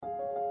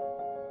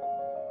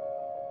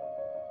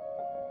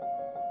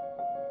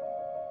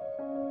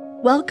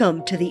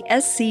Welcome to the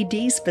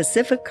SCD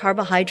Specific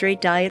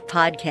Carbohydrate Diet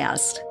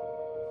podcast.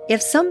 If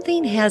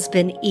something has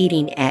been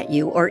eating at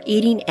you or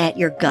eating at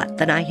your gut,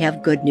 then I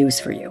have good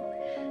news for you.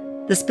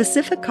 The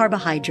Specific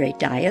Carbohydrate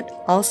Diet,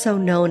 also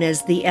known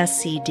as the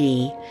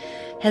SCD,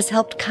 has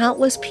helped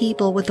countless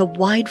people with a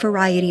wide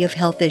variety of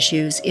health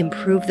issues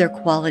improve their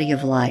quality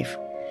of life.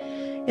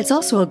 It's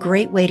also a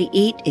great way to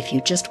eat if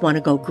you just want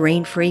to go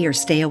grain-free or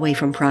stay away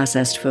from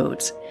processed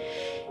foods.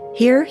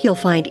 Here, you'll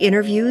find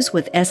interviews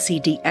with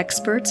SCD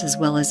experts as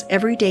well as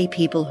everyday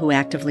people who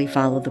actively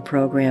follow the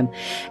program,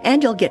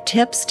 and you'll get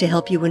tips to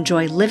help you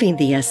enjoy living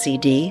the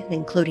SCD,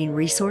 including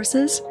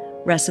resources,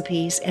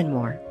 recipes, and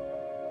more.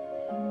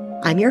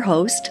 I'm your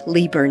host,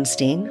 Lee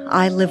Bernstein.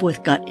 I live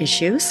with gut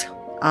issues.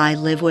 I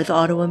live with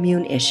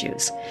autoimmune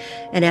issues.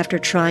 And after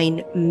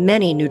trying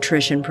many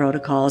nutrition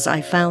protocols,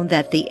 I found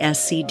that the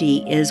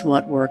SCD is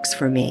what works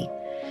for me.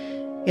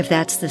 If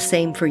that's the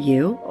same for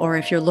you, or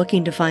if you're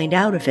looking to find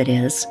out if it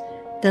is,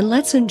 then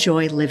let's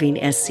enjoy living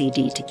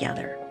SCD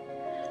together.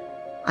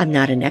 I'm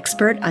not an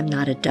expert, I'm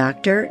not a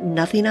doctor,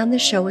 nothing on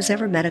this show is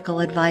ever medical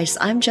advice.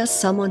 I'm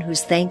just someone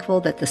who's thankful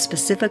that the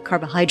Specific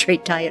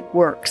Carbohydrate Diet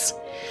works.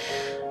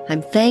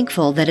 I'm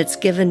thankful that it's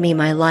given me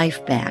my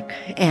life back,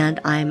 and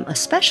I'm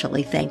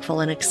especially thankful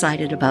and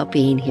excited about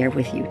being here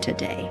with you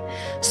today.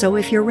 So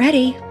if you're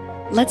ready,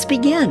 let's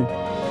begin.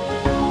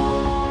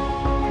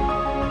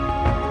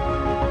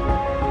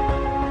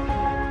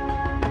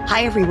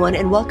 Hi, everyone,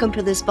 and welcome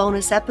to this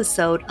bonus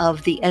episode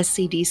of the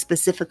SCD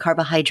Specific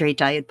Carbohydrate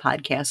Diet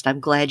podcast. I'm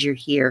glad you're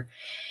here.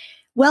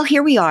 Well,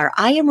 here we are.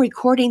 I am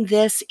recording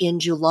this in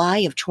July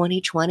of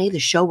 2020. The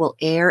show will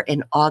air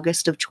in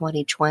August of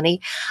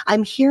 2020.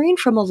 I'm hearing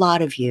from a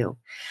lot of you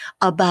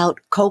about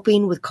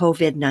coping with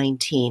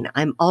COVID-19.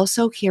 I'm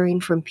also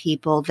hearing from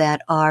people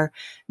that are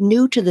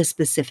new to the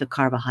Specific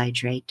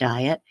Carbohydrate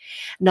Diet.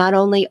 Not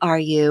only are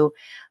you,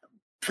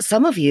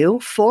 some of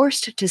you,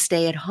 forced to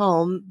stay at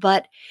home,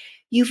 but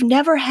you've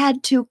never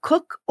had to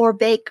cook or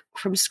bake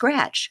from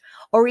scratch.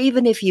 Or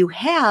even if you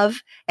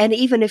have, and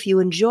even if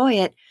you enjoy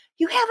it,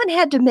 you haven't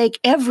had to make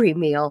every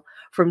meal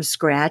from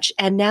scratch.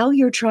 And now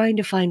you're trying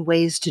to find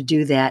ways to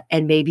do that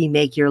and maybe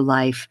make your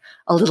life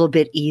a little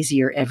bit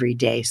easier every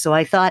day. So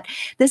I thought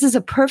this is a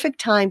perfect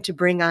time to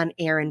bring on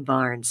Erin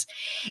Barnes.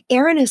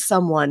 Erin is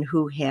someone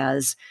who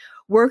has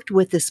worked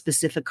with the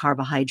Specific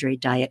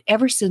Carbohydrate Diet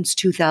ever since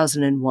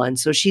 2001,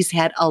 so she's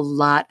had a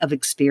lot of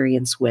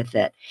experience with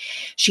it.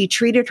 She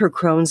treated her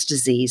Crohn's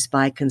disease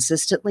by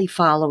consistently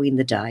following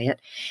the diet,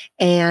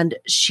 and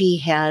she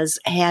has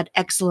had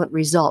excellent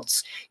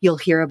results. You'll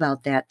hear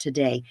about that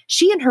today.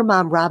 She and her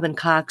mom, Robin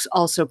Cox,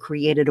 also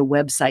created a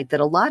website that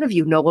a lot of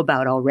you know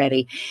about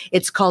already.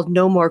 It's called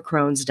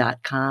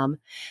NoMoreCrohns.com.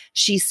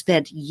 She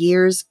spent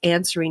years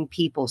answering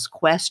people's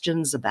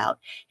questions about,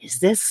 is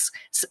this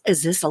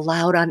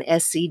allowed on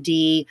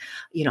SCD?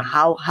 You know,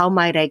 how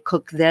might I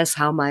cook this?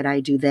 How might I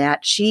do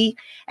that? She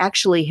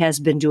actually has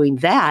been doing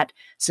that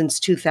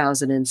since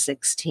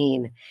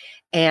 2016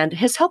 and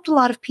has helped a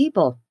lot of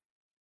people.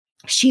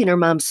 She and her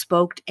mom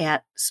spoke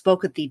at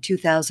the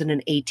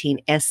 2018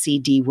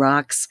 SCD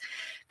Rocks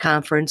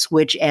conference,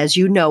 which, as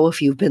you know,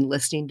 if you've been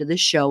listening to the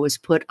show, is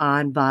put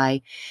on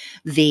by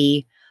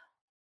the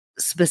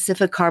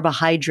Specific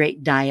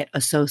Carbohydrate Diet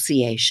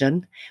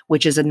Association,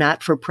 which is a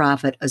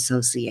not-for-profit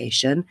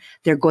association.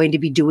 They're going to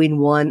be doing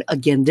one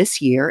again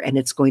this year, and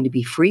it's going to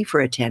be free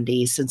for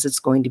attendees since it's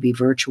going to be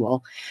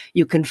virtual.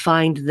 You can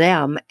find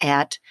them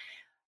at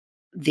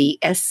the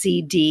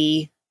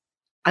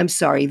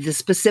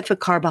Specific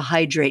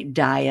Carbohydrate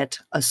Diet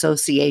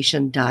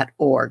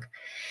Association.org.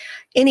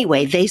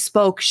 Anyway,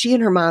 she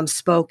and her mom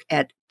spoke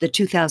at the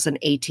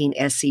 2018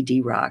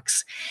 SCD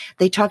Rocks.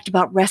 They talked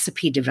about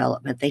recipe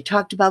development. They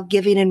talked about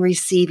giving and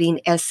receiving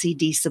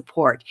SCD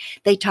support.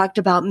 They talked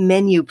about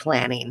menu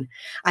planning.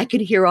 I can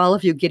hear all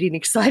of you getting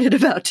excited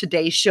about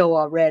today's show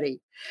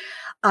already.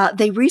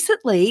 They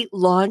recently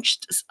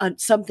launched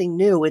something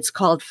new. It's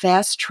called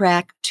Fast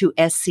Track to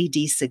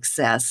SCD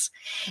Success,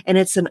 and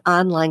it's an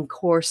online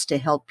course to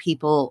help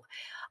people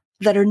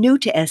that are new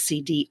to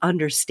SCD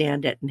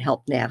understand it and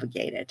help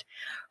navigate it.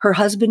 Her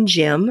husband,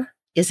 Jim,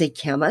 is a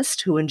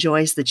chemist who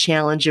enjoys the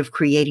challenge of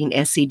creating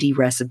SCD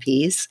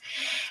recipes.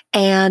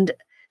 And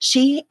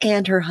she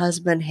and her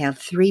husband have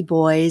 3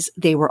 boys.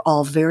 They were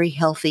all very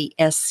healthy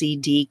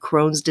SCD,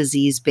 Crohn's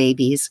disease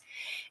babies.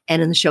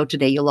 And in the show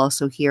today, you'll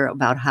also hear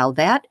about how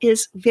that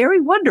is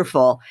very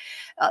wonderful.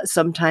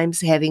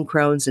 Sometimes having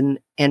Crohn's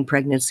and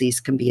pregnancies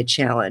can be a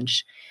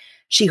challenge.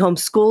 She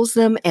homeschools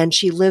them and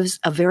she lives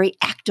a very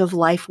active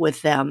life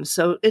with them.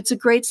 So it's a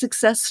great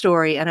success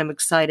story, and I'm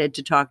excited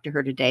to talk to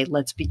her today.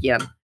 Let's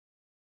begin.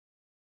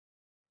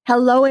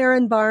 Hello,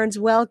 Erin Barnes.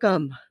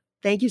 Welcome.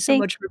 Thank you so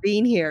much for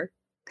being here.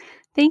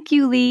 Thank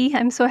you, Lee.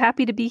 I'm so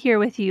happy to be here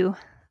with you.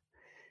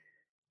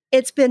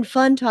 It's been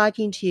fun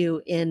talking to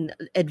you in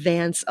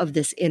advance of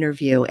this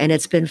interview, and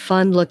it's been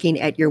fun looking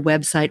at your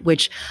website,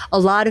 which a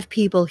lot of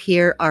people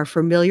here are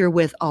familiar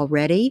with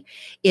already.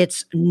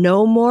 It's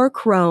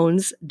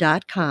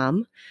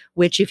nomorechrones.com,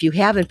 which, if you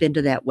haven't been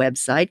to that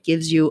website,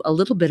 gives you a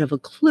little bit of a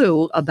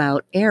clue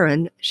about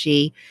Erin.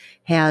 She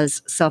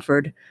has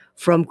suffered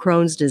from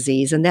Crohn's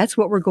disease, and that's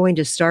what we're going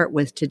to start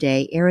with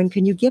today. Erin,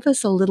 can you give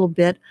us a little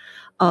bit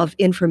of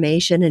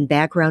information and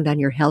background on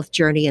your health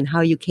journey and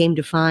how you came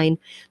to find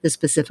the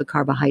specific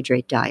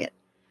carbohydrate diet?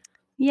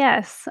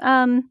 Yes.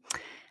 I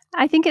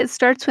think it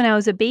starts when I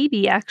was a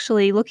baby,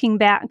 actually. Looking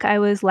back, I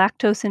was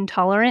lactose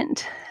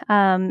intolerant.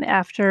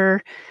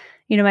 After,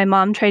 my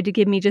mom tried to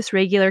give me just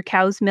regular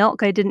cow's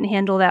milk. I didn't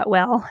handle that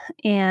well.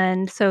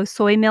 And so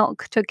soy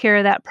milk took care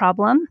of that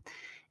problem.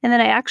 And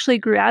then I actually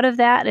grew out of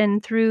that.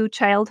 And through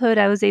childhood,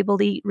 I was able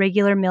to eat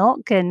regular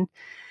milk. And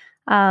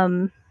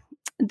um,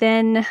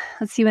 then,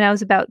 let's see, when I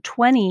was about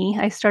 20,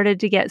 I started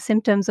to get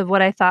symptoms of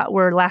what I thought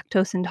were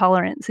lactose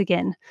intolerance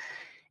again.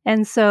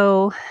 And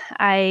so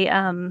I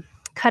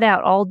cut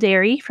out all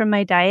dairy from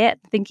my diet,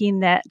 thinking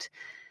that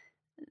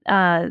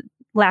uh,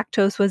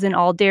 lactose was in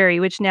all dairy,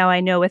 which now I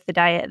know with the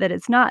diet that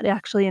it's not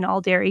actually in all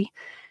dairy.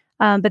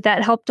 But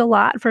that helped a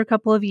lot for a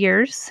couple of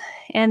years.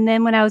 And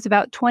then when I was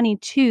about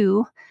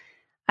 22,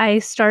 I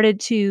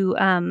started to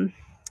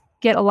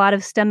get a lot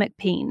of stomach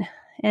pain.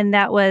 And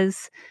that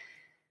was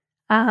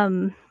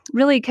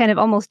really kind of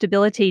almost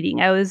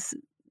debilitating. I was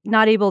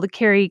not able to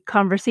carry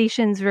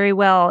conversations very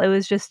well. It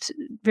was just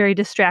very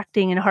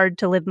distracting and hard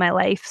to live my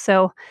life.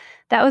 So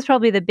that was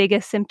probably the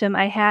biggest symptom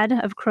I had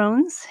of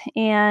Crohn's.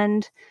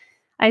 And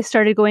I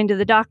started going to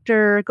the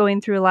doctor, going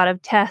through a lot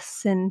of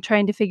tests and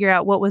trying to figure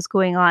out what was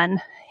going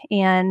on.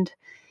 And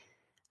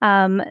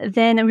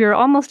then we were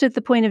almost at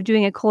the point of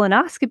doing a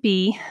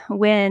colonoscopy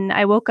when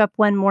I woke up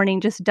one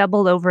morning just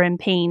doubled over in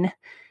pain.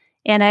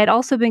 And I had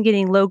also been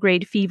getting low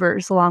grade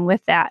fevers along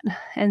with that.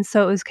 And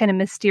so it was kind of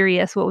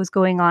mysterious what was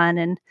going on.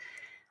 And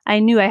I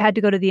knew I had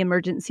to go to the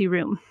emergency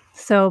room.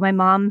 So my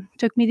mom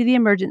took me to the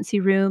emergency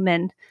room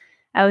and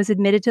I was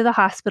admitted to the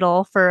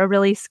hospital for a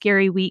really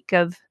scary week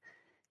of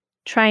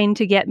trying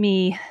to get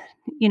me,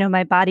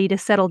 my body to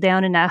settle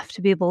down enough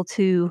to be able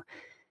to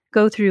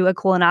go through a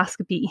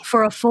colonoscopy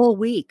For a full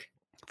week.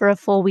 for a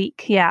full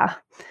week. Yeah.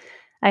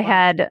 I Wow.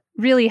 had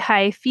really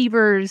high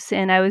fevers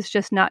and I was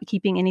just not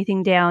keeping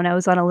anything down. I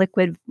was on a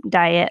liquid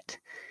diet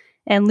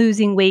and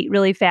losing weight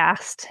really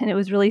fast, and it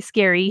was really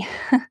scary.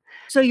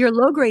 So your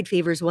low grade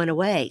fevers went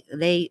away.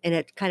 And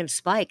it kind of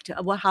spiked.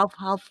 Well, how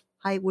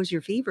high was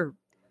your fever?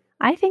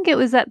 I think it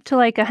was up to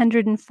like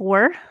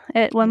 104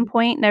 at one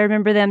point, and I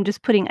remember them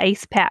just putting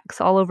ice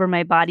packs all over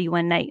my body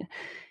one night,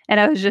 and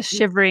I was just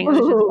shivering. It was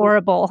just Whoa.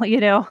 horrible,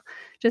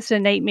 just a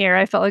nightmare.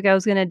 I felt like I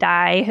was gonna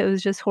die. It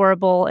was just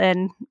horrible,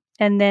 and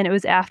then it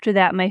was after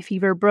that my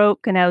fever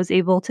broke, and I was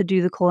able to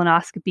do the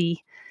colonoscopy,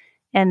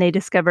 and they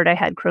discovered I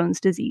had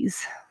Crohn's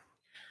disease.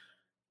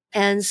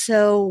 And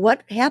so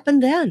what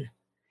happened then?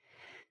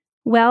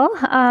 Well,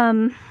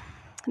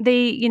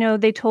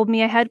 they told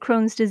me I had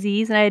Crohn's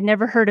disease and I had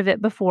never heard of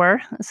it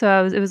before.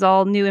 So it was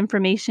all new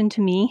information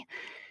to me.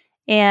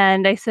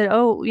 And I said,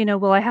 "Oh,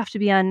 will I have to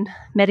be on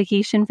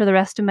medication for the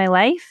rest of my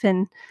life?"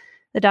 And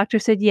the doctor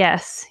said,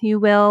 "Yes, you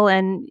will,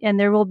 and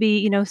there will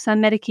be,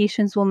 some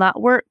medications will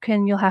not work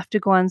and you'll have to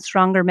go on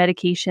stronger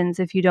medications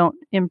if you don't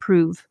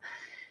improve."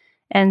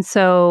 And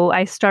so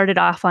I started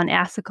off on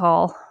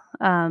Asacol,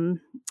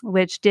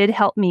 which did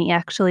help me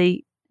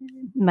actually.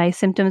 My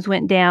symptoms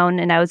went down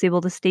and I was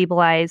able to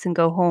stabilize and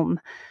go home.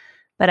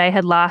 But I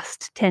had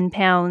lost 10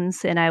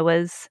 pounds and I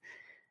was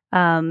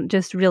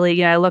just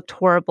really, I looked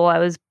horrible. I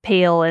was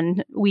pale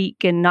and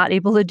weak and not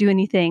able to do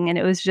anything. And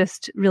it was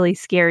just really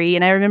scary.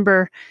 And I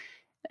remember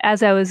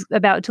as I was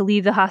about to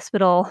leave the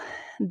hospital,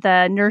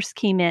 the nurse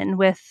came in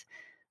with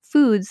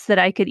foods that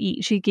I could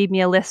eat. She gave me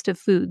a list of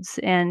foods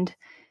and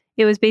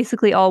it was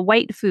basically all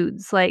white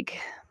foods. Like,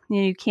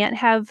 you can't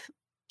have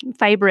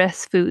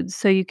fibrous foods.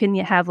 So you can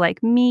have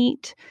like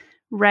meat,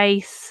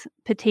 rice,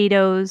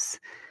 potatoes,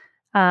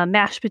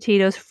 mashed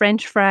potatoes,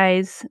 French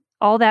fries.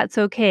 All that's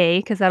okay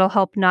because that'll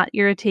help not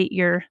irritate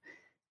your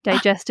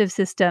digestive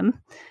system.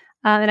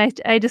 And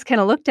I just kind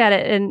of looked at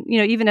it and,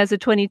 even as a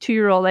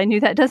 22-year-old, I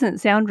knew that doesn't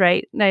sound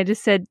right. And I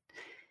just said,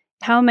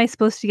 how am I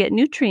supposed to get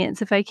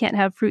nutrients if I can't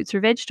have fruits or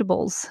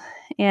vegetables?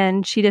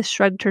 And she just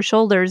shrugged her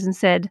shoulders and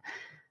said,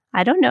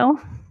 I don't know.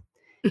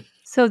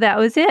 So that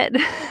was it.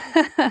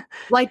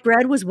 White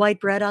bread, was white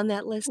bread on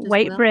that list as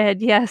White well?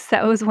 bread, yes,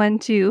 that was one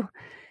too.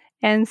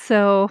 And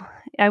so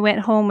I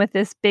went home with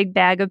this big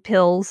bag of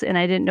pills and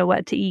I didn't know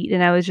what to eat.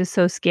 And I was just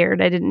so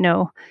scared. I didn't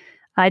know.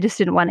 I just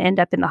didn't want to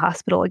end up in the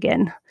hospital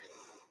again.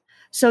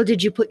 So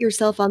did you put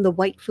yourself on the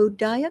white food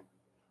diet?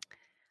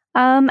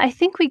 I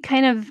think we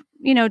kind of,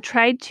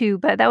 tried to,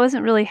 but that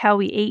wasn't really how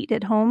we ate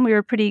at home. We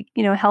were pretty,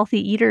 healthy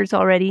eaters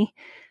already.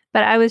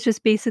 But I was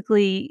just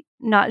basically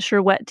not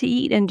sure what to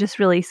eat and just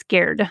really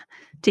scared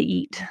to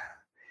eat.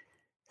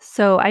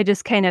 So I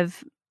just kind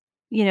of,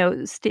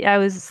 I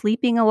was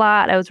sleeping a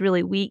lot. I was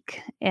really weak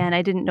and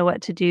I didn't know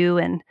what to do.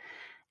 And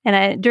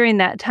And during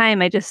that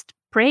time, I just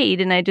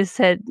prayed and I just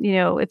said,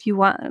 if you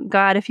want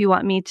God, if you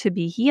want me to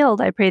be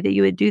healed, I pray that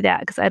you would do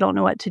that because I don't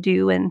know what to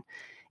do. And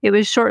it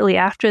was shortly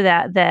after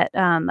that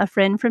a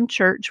friend from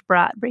church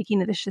brought Breaking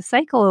the Vicious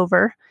Cycle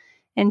over,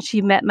 and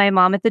she met my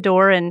mom at the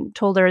door and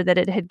told her that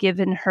it had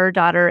given her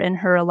daughter and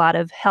her a lot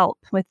of help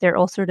with their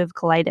ulcerative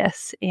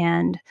colitis.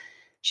 And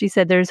she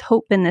said, "There's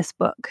hope in this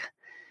book."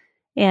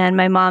 And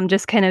my mom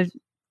just kind of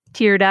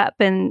teared up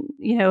and,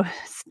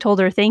 told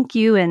her thank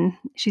you. And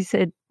she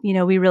said,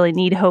 "We really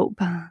need hope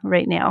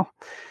right now."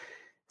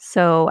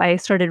 So I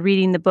started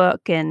reading the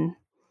book, and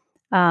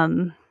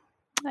um,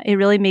 it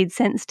really made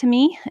sense to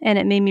me. And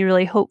it made me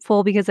really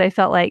hopeful because I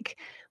felt like,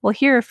 well,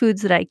 here are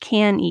foods that I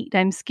can eat.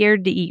 I'm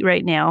scared to eat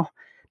right now,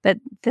 but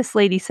this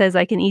lady says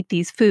I can eat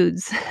these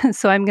foods.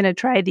 So I'm going to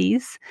try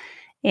these.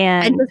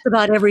 And And just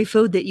about every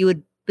food that you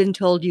had been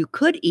told you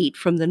could eat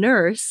from the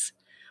nurse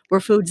were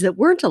foods that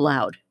weren't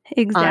allowed on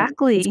the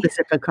exactly.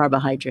 specific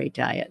carbohydrate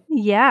diet.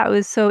 Yeah, it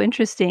was so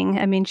interesting.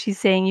 I mean, she's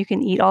saying you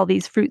can eat all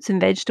these fruits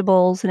and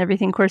vegetables and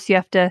everything. Of course, you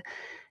have to,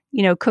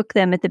 cook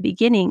them at the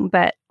beginning,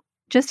 but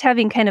just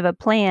having kind of a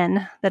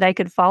plan that I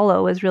could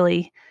follow was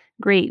really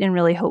great and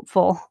really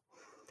hopeful.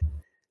 All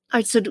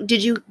right, so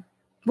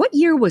what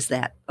year was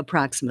that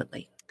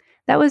approximately?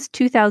 That was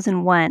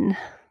 2001.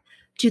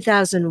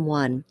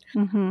 2001.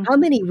 Mhm. How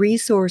many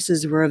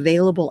resources were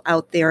available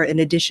out there in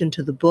addition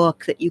to the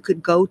book that you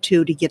could go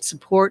to get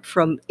support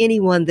from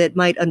anyone that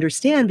might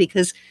understand?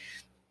 Because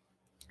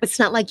it's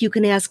not like you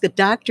can ask a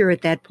doctor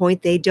at that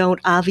point. They don't,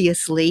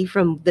 obviously,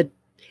 from the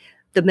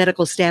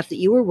medical staff that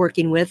you were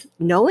working with,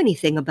 know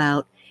anything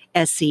about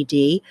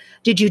SCD.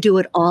 Did you do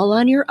it all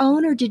on your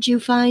own, or did you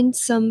find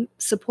some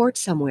support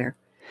somewhere?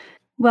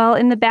 Well,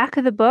 in the back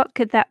of the book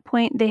at that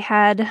point, they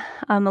had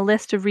a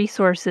list of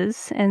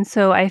resources. And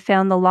so I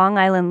found the Long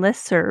Island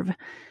listserv,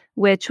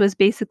 which was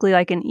basically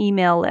like an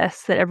email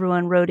list that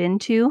everyone wrote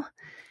into.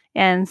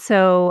 And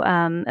so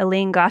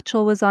Elaine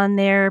Gottschall was on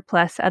there,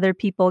 plus other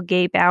people.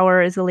 Gay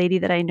Bauer is a lady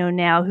that I know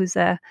now who's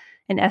an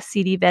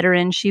SCD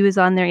veteran. She was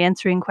on there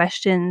answering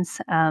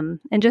questions, and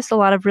just a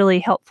lot of really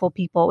helpful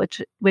people,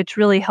 which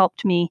really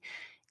helped me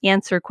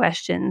answer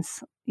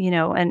questions,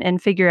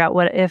 and figure out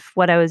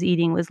what I was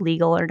eating was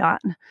legal or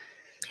not.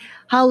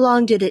 How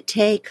long did it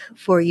take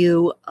for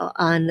you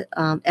on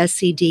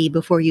SCD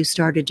before you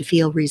started to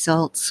feel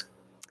results?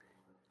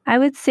 I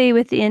would say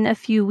within a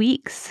few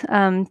weeks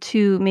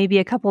to maybe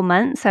a couple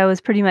months, I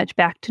was pretty much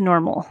back to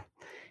normal.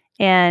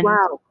 And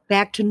Wow,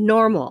 back to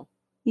normal,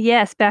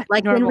 yes, back to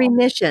like in normal.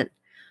 remission.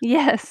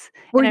 Yes.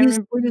 Were And I you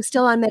remember. were you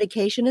still on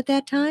medication at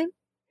that time?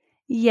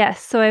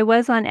 Yes, so I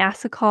was on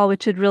Asacol,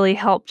 which had really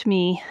helped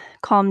me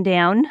calm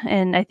down,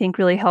 and I think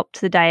really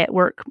helped the diet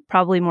work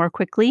probably more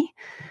quickly.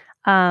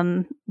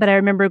 But I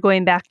remember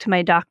going back to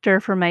my doctor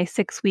for my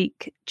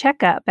 6-week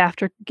checkup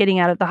after getting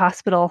out of the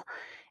hospital,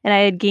 and I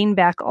had gained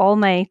back all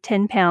my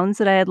 10 pounds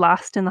that I had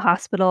lost in the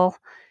hospital,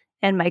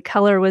 and my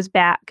color was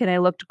back, and I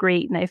looked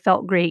great, and I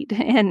felt great.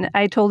 And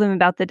I told him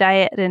about the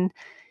diet, and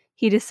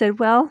he just said,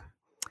 "Well,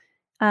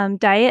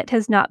 diet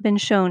has not been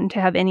shown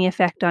to have any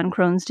effect on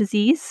Crohn's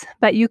disease,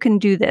 but you can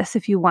do this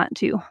if you want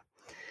to."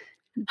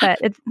 But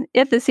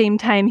at the same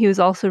time, he was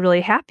also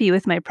really happy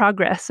with my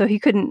progress, so he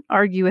couldn't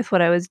argue with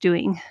what I was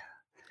doing.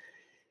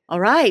 All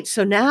right,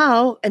 so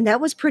now, and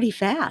that was pretty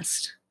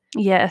fast.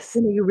 Yes.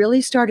 You really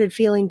started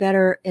feeling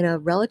better in a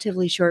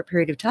relatively short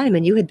period of time,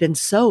 and you had been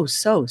so,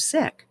 so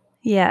sick.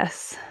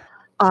 Yes.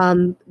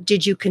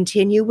 Did you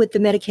continue with the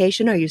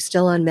medication? Are you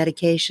still on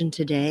medication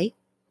today?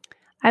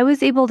 I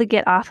was able to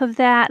get off of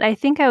that. I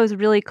think I was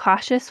really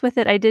cautious with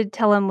it. I did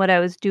tell him what I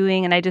was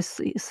doing, and I just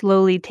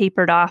slowly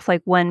tapered off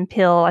like one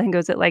pill. I think it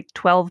was at like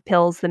 12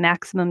 pills, the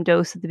maximum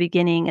dose at the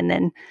beginning, and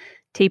then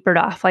tapered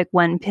off like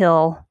one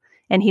pill.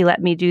 And he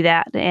let me do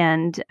that.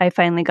 And I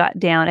finally got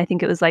down. I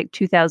think it was like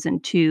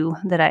 2002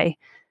 that I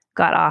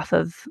got off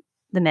of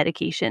the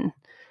medication.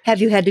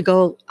 Have you had to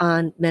go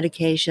on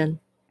medication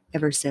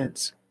ever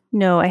since?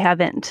 No, I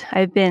haven't.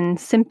 I've been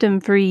symptom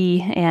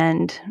free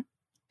and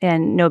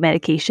no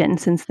medication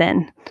since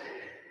then.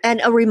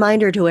 And a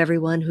reminder to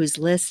everyone who's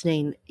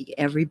listening,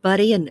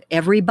 everybody and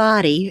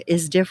everybody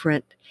is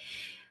different.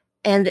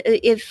 And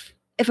if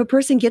a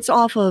person gets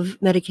off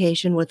of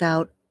medication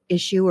without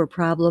issue or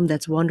problem,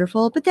 that's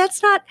wonderful, but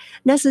that's not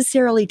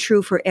necessarily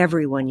true for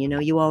everyone.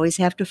 You always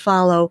have to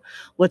follow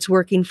what's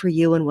working for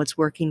you and what's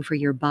working for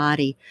your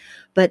body.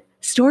 But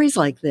stories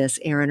like this,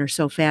 Erin, are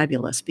so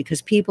fabulous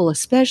because people,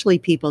 especially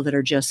people that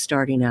are just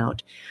starting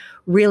out,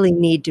 really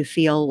need to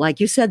feel, like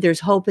you said,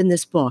 there's hope in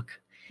this book.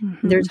 Mhm.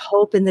 There's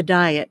hope in the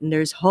diet, and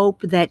there's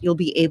hope that you'll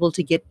be able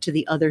to get to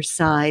the other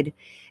side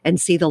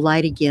and see the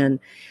light again.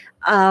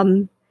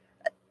 Um,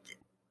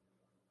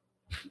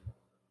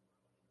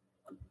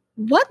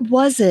 what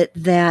was it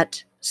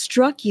that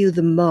struck you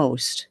the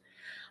most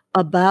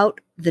about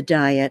the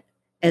diet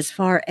as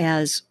far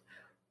as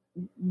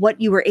what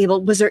you were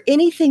able, was there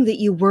anything that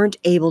you weren't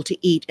able to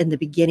eat in the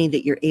beginning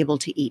that you're able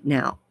to eat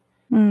now?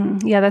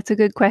 Yeah, that's a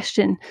good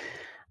question.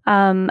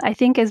 I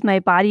think as my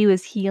body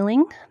was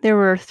healing, there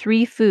were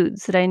 3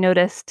 foods that I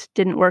noticed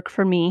didn't work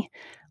for me.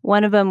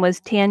 One of them was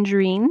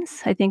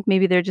tangerines. I think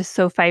maybe they're just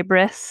so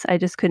fibrous. I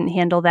just couldn't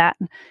handle that.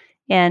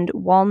 And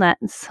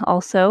walnuts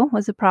also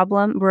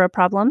were a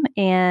problem.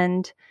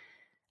 And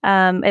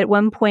at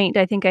one point,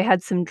 I think I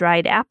had some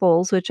dried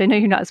apples, which I know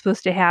you're not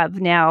supposed to have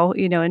now,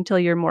 until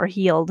you're more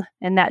healed,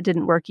 and that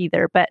didn't work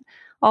either. But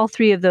all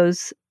three of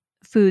those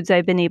foods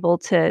I've been able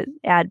to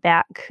add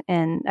back,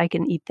 and I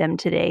can eat them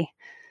today.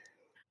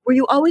 Were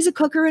you always a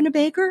cooker and a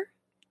baker?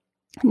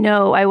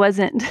 No, I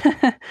wasn't.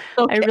 I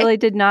Okay. really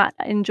did not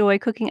enjoy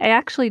cooking. I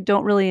actually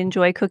don't really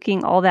enjoy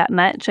cooking all that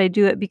much. I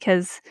do it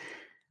because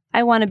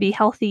I wanna be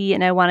healthy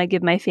and I wanna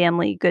give my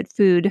family good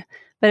food,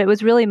 but it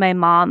was really my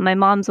mom. My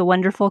mom's a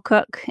wonderful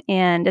cook,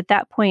 and at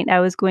that point, I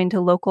was going to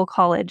local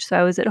college, so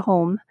I was at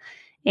home,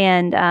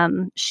 and,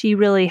 she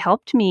really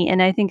helped me,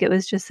 and I think it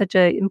was just such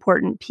a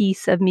important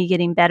piece of me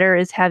getting better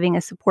is having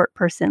a support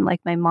person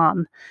like my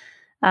mom.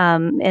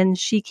 And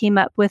she came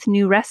up with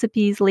new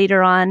recipes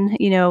later on,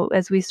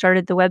 as we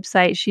started the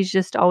website. She's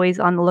just always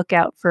on the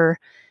lookout for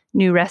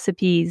new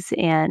recipes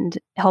and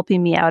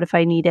helping me out if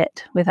I need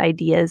it with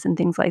ideas and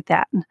things like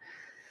that.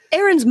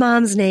 Erin's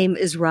mom's name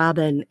is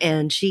Robin,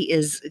 and she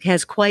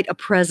has quite a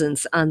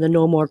presence on the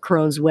No More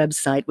Crohn's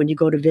website. When you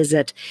go to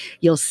visit,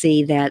 you'll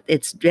see that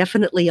it's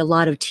definitely a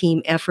lot of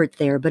team effort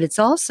there, but it's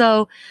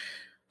also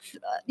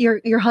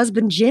your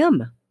husband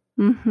Jim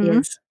Mhm.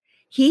 is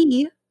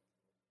he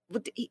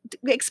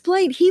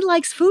explain he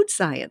likes food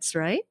science,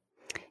 right?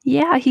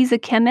 Yeah, he's a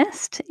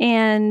chemist,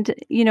 and,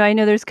 I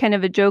know there's kind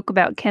of a joke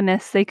about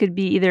chemists. They could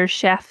be either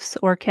chefs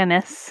or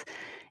chemists,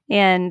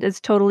 and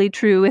it's totally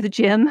true with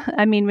Jim.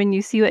 I mean, when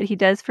you see what he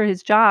does for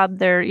his job,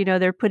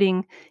 they're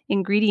putting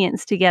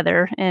ingredients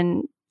together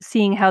and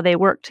seeing how they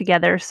work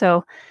together.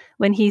 So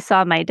when he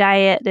saw my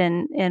diet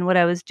and what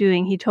I was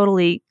doing, he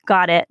totally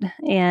got it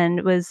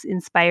and was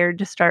inspired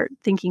to start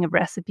thinking of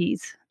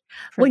recipes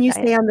for When the you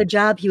diet. say on the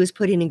job he was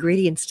putting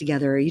ingredients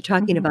together, are you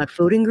talking Mhm. about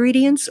food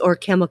ingredients or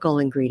chemical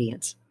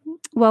ingredients?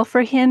 Well,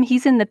 for him,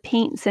 he's in the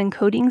paints and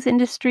coatings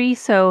industry,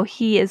 so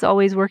he is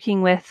always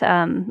working with,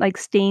 like,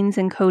 stains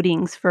and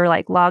coatings for,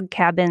 like, log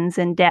cabins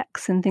and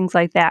decks and things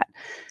like that.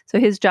 So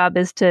his job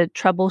is to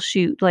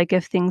troubleshoot, like,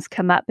 if things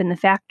come up in the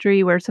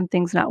factory where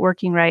something's not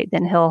working right,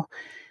 then he'll,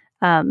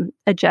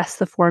 adjust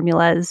the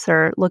formulas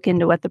or look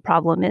into what the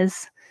problem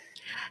is.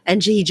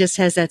 And he just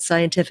has that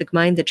scientific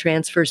mind that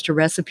transfers to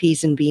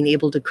recipes and being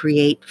able to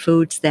create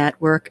foods that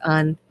work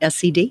on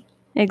SCD.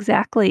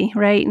 Exactly,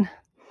 right.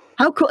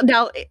 How cool.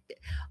 Now,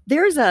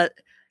 there's a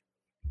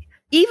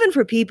even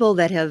for people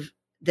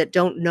that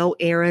don't know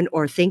Erin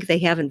or think they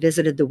haven't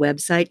visited the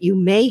website, you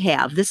may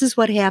have. This is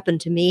what happened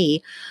to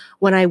me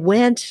when I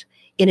went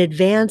in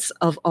advance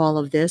of all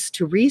of this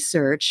to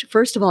research.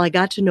 First of all, I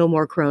got to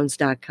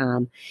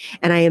knowmorecrones.com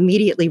and I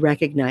immediately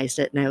recognized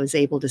it and I was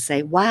able to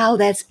say, wow,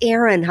 that's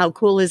Erin. How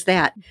cool is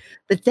that?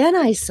 But then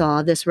I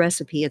saw this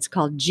recipe. It's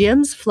called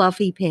Jim's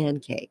Fluffy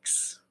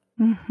Pancakes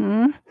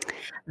Mhm.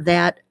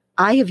 that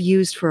I have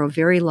used for a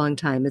very long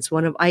time. It's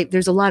one of I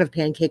there's a lot of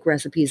pancake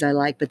recipes I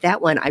like, but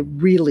that one I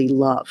really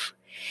love.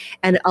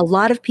 And a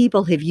lot of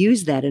people have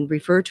used that and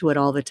refer to it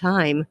all the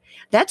time.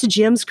 That's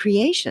Jim's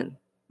creation.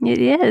 It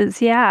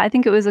is, yeah. I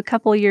think it was a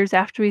couple years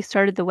after we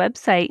started the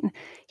website.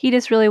 He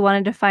just really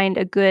wanted to find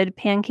a good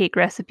pancake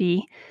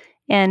recipe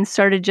and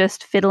started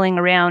just fiddling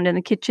around in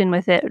the kitchen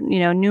with it,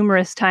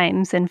 numerous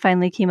times and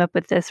finally came up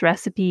with this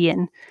recipe.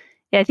 And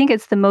yeah, I think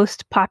it's the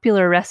most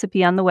popular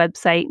recipe on the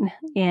website.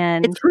 It's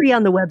And free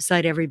on the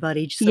website,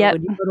 everybody. So yep.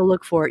 when you go to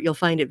look for it, you'll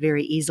find it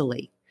very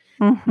easily.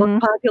 Most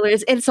Mhm. popular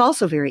is it's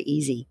also very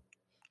easy.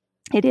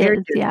 It Very,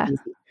 is, very yeah.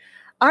 easy.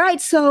 All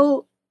right,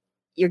 so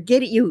you're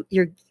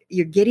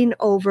getting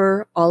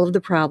over all of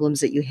the problems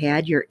that you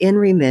had. You're in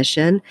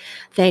remission.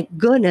 Thank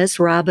goodness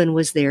Robin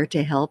was there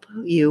to help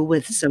you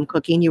with some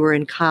cooking. You were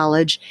in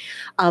college.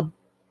 Uh,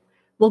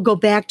 we'll go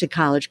back to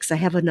college because I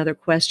have another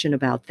question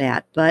about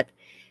that. But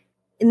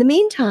in the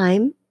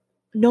meantime,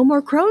 No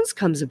More Crohn's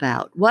comes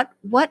about. What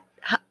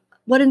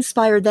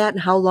inspired that,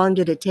 and how long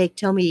did it take?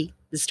 Tell me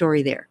the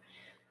story there.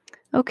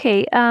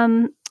 Okay.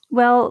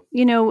 Well,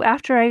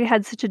 after I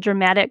had such a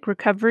dramatic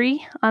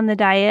recovery on the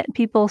diet,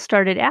 people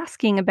started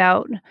asking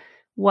about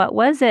what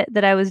was it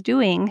that I was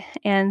doing.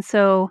 And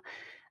so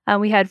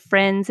we had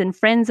friends and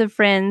friends of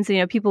friends.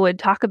 People would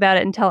talk about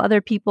it and tell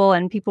other people,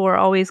 and people were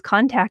always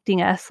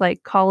contacting us,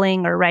 like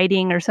calling or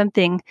writing or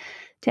something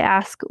to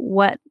ask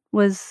what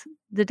was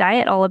the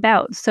diet all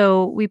about.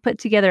 So we put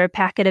together a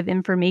packet of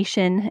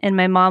information, and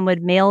my mom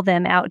would mail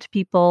them out to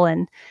people.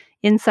 And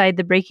inside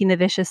the Breaking the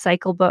Vicious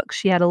Cycle book,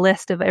 she had a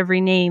list of every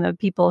name of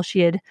people she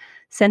had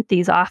sent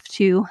these off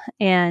to.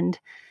 And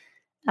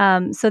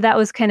so that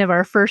was kind of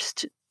our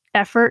first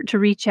effort to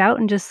reach out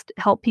and just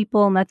help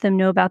people and let them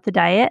know about the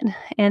diet.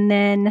 And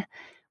then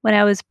when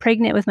I was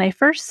pregnant with my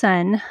first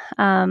son,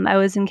 I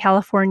was in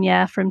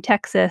California from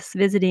Texas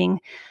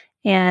visiting,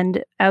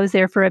 and I was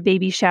there for a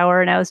baby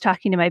shower. And I was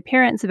talking to my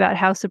parents about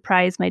how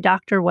surprised my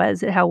doctor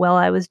was at how well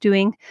I was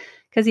doing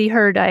because he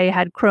heard I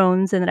had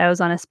Crohn's and that I was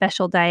on a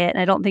special diet.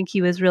 And I don't think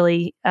he was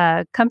really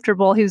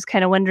comfortable. He was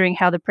kind of wondering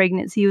how the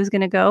pregnancy was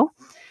going to go.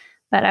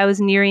 but I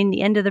was nearing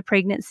the end of the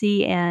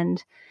pregnancy,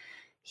 and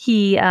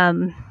he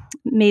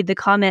made the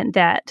comment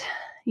that,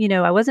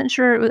 I wasn't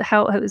sure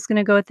how it was going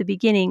to go at the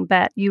beginning,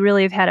 but you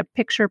really have had a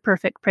picture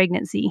perfect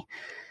pregnancy.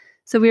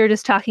 So we were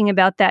just talking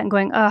about that and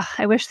going, oh,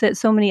 I wish that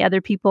so many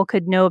other people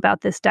could know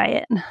about this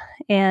diet.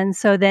 And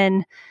so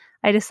then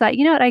I decided,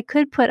 what, I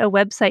could put a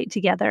website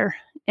together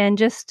and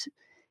just,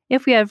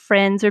 if we have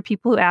friends or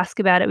people who ask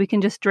about it, we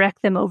can just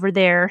direct them over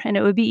there, and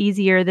it would be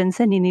easier than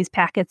sending these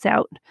packets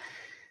out.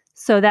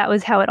 So that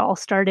was how it all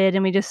started.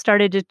 And we just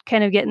started to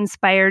kind of get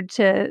inspired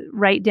to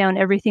write down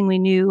everything we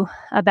knew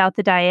about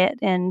the diet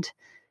and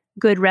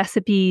good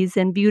recipes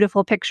and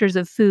beautiful pictures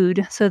of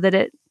food so that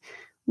it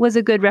was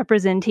a good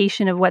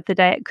representation of what the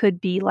diet could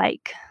be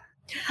like.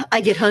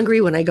 I get hungry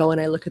when I go and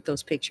I look at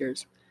those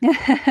pictures.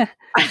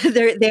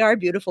 They are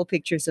beautiful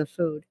pictures of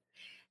food.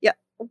 Yeah.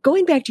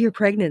 Going back to your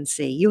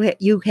pregnancy,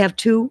 you had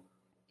two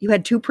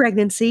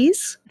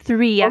pregnancies?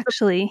 Three,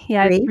 actually.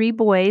 Yeah, I have Three? 3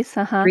 boys.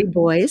 Uh-huh. 3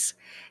 boys.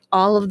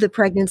 All of the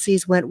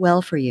pregnancies went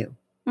well for you.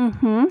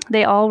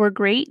 They all were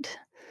great.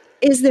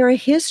 Is there a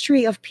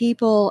history of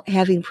people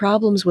having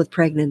problems with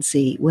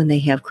pregnancy when they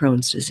have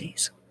Crohn's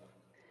disease?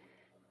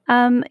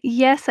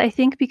 Yes, I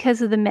think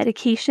because of the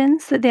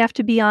medications that they have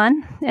to be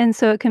on. And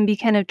so it can be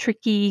kind of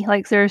tricky.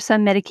 Like there are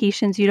some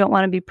medications you don't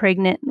want to be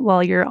pregnant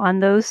while you're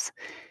on those.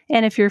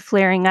 And if you're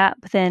flaring up,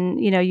 then,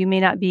 you may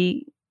not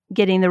be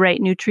getting the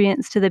right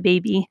nutrients to the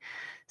baby.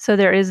 So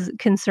there is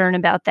concern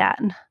about that.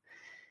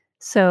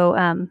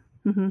 So,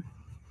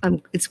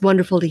 It's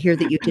wonderful to hear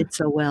that you did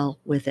so well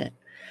with it.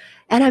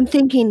 And I'm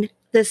thinking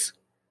this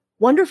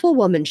wonderful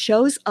woman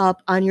shows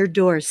up on your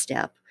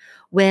doorstep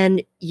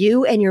when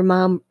you and your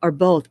mom are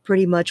both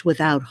pretty much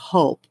without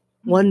hope,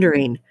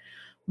 wondering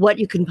what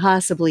you can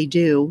possibly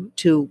do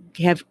to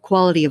have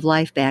quality of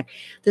life back.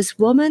 This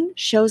woman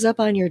shows up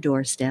on your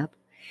doorstep,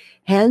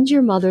 hands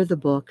your mother the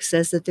book,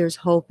 says that there's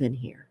hope in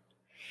here.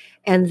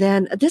 And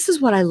then this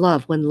is what I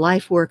love when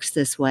life works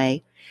this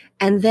way.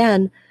 And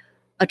then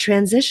a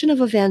transition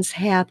of events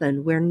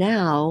happen where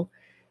now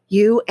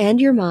you and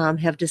your mom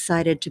have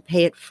decided to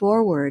pay it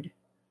forward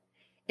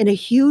in a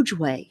huge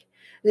way.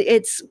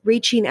 It's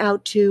reaching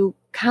out to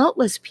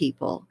countless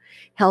people,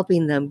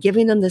 helping them,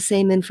 giving them the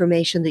same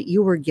information that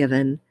you were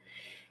given,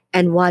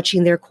 and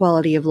watching their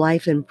quality of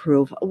life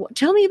improve.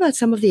 Tell me about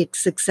some of the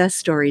success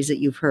stories that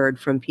you've heard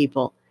from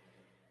people.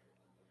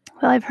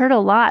 Well, I've heard a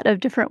lot of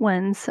different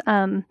ones.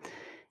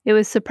 It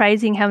was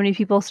surprising how many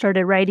people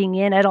started writing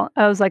in.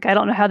 I was like, I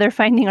don't know how they're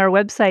finding our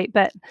website,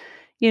 but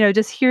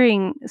just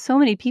hearing so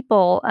many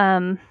people.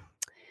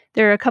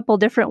 There are a couple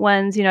different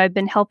ones. I've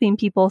been helping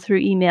people through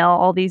email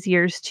all these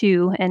years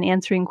too, and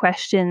answering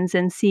questions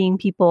and seeing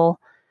people,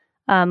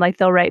 like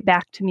they'll write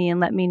back to me and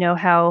let me know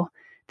how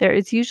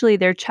it's usually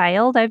their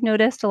child. I've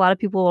noticed a lot of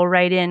people will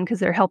write in because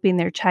they're helping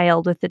their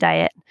child with the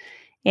diet.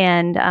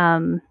 And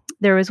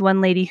there was one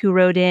lady who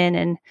wrote in,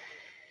 and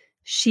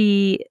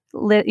she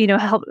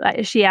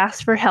she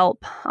asked for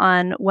help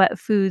on what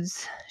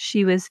foods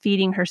she was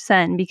feeding her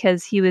son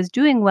because he was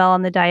doing well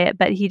on the diet,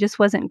 but he just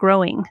wasn't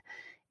growing.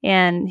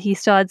 And he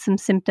still had some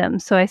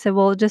symptoms. So I said,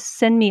 well, just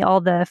send me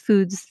all the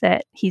foods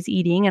that he's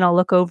eating and I'll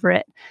look over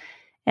it.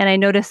 And I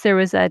noticed there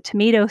was a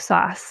tomato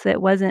sauce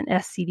that wasn't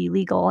SCD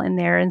legal in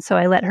there. And so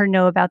I let her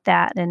know about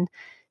that. And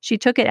she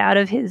took it out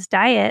of his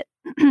diet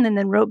and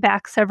then wrote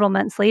back several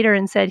months later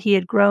and said he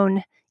had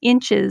grown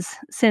inches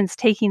since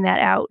taking that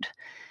out.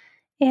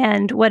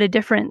 And what a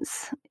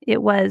difference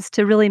it was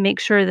to really make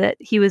sure that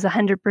he was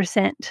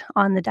 100%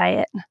 on the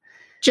diet.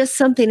 Just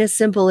something as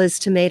simple as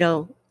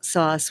tomato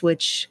sauce,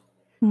 which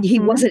he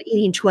wasn't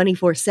eating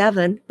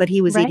 24/7, but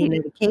he was eating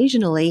it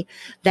occasionally.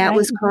 That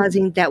was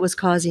causing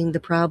the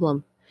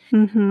problem.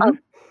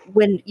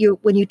 When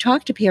you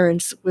talk to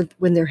parents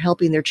when they're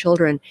helping their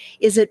children,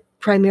 is it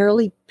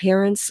primarily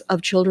parents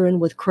of children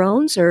with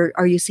Crohn's, or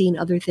are you seeing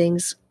other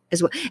things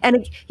as well?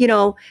 And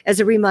as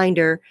a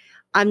reminder,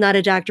 I'm not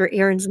a doctor.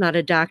 Erin's not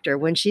a doctor.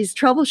 When she's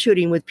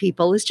troubleshooting with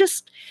people, it's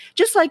just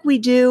like we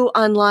do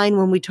online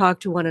when we talk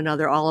to one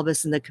another, all of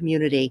us in the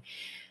community.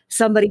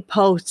 Somebody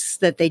posts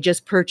that they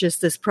just purchased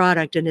this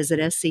product and is it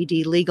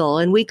SCD legal?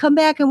 And we come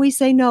back and we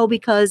say no,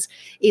 because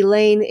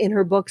Elaine in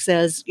her book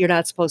says you're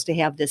not supposed to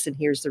have this and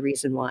here's the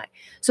reason why.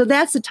 So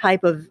that's the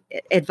type of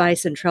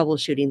advice and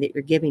troubleshooting that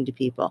you're giving to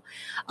people.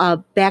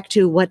 Back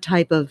to what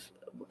type of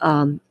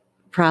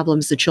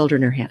problems the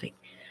children are having.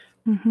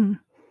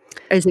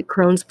 Is it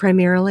Crohn's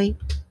primarily?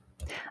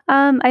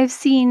 I've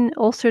seen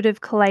ulcerative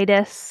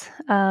colitis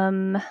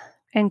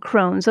and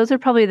Crohn's. Those are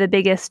probably the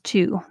biggest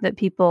two that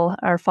people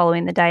are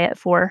following the diet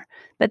for.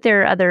 But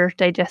there are other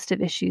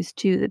digestive issues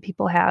too that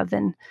people have.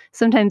 And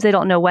sometimes they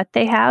don't know what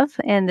they have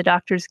and the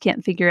doctors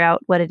can't figure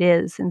out what it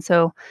is. And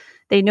so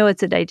they know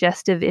it's a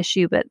digestive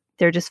issue, but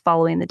they're just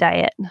following the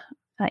diet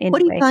anyway.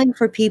 What do you find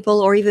for people,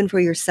 or even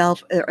for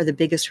yourself, are the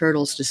biggest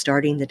hurdles to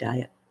starting the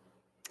diet?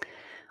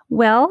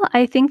 Well,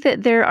 I think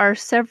that there are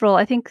several.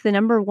 I think the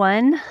number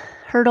one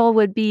hurdle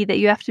would be that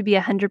you have to be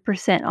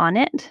 100% on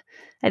it.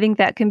 I think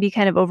that can be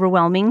kind of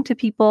overwhelming to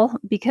people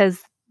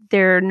because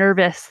they're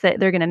nervous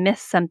that they're going to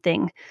miss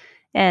something.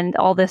 and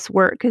all this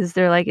work, because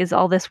they're like, is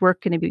all this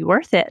work going to be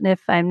worth it? And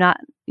if I'm not,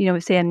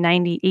 say I'm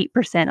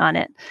 98% on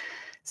it.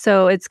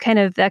 So it's kind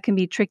of, that can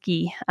be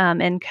tricky,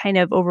 and kind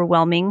of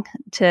overwhelming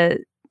to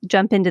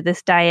jump into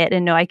this diet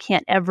and know I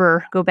can't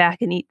ever go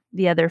back and eat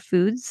the other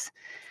foods.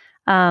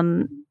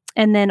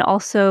 And then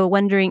also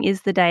wondering,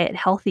 is the diet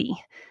healthy?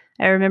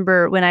 I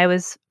remember when I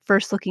was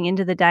first looking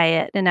into the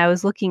diet and I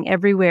was looking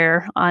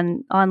everywhere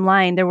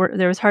online, there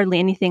was hardly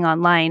anything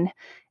online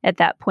at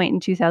that point in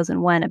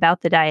 2001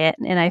 about the diet.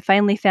 And I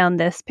finally found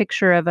this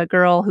picture of a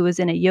girl who was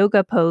in a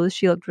yoga pose.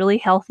 She looked really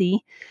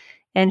healthy,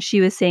 and she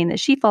was saying that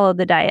she followed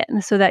the diet.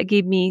 And so that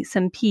gave me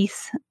some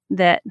peace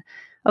that,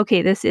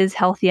 okay, this is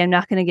healthy. I'm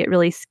not going to get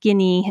really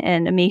skinny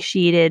and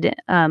emaciated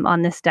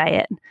on this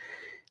diet.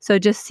 So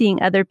just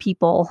seeing other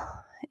people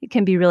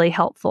can be really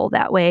helpful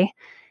that way.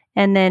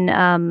 And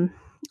then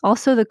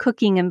also the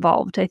cooking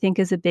involved, I think,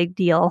 is a big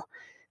deal,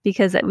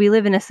 because we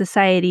live in a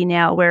society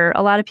now where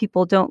a lot of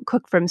people don't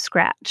cook from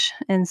scratch.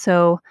 And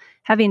so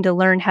having to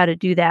learn how to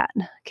do that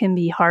can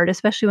be hard,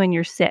 especially when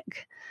you're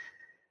sick.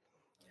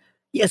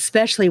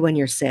 Especially when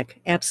you're sick.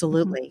 Mhm.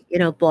 Absolutely.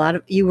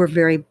 You were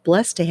very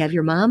blessed to have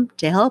your mom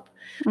to help,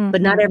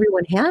 but not Mhm.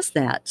 everyone has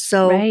that.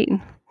 So Right.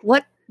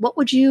 what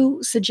would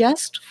you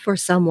suggest for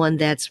someone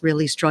that's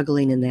really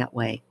struggling in that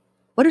way?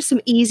 What are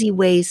some easy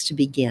ways to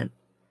begin?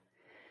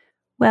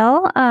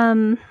 Well,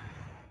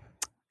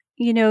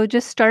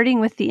 just starting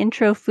with the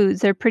intro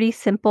foods, they're pretty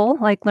simple,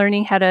 like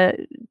learning how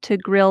to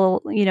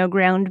grill,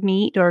 ground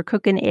meat or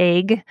cook an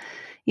egg.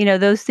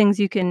 Those things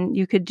you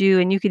could do,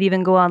 and you could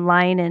even go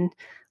online and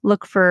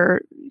look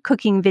for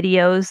cooking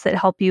videos that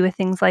help you with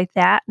things like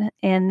that.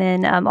 And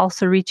then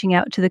also reaching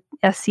out to the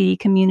SCD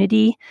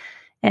community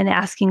and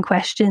asking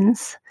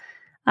questions.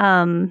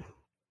 Um,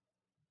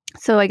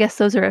 so I guess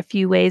those are a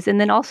few ways.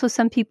 And then also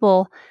some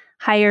people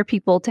hire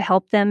people to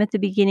help them at the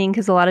beginning,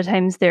 because a lot of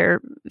times they're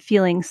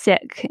feeling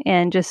sick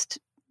and just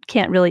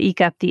can't really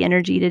eke up the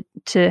energy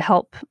to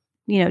help,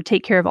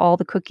 take care of all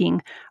the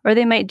cooking. Or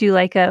they might do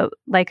like a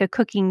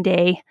cooking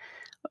day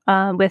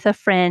with a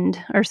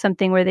friend or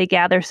something, where they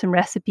gather some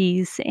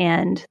recipes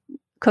and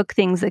cook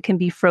things that can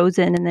be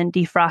frozen and then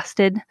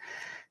defrosted.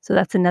 So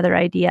that's another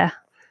idea.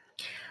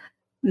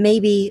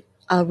 Maybe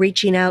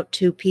reaching out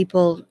to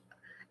people.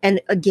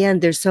 And again,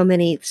 there's so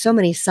many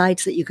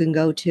sites that you can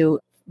go to.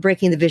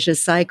 Breaking the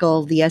Vicious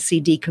Cycle, the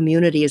SCD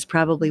community is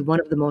probably one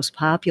of the most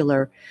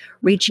popular.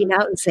 Reaching Mhm.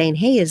 out and saying,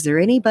 hey, is there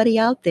anybody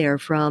out there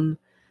from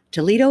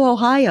Toledo,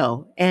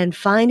 Ohio? And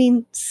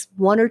finding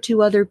one or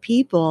two other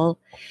people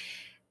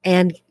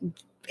and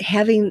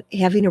having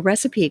a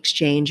recipe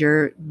exchange,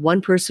 or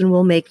one person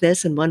will make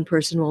this and one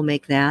person will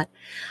make that.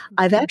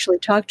 I've Mhm. actually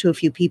talked to a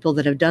few people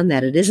that have done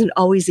that. It isn't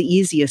always the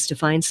easiest to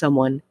find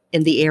someone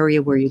in the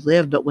area where you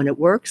live, but when it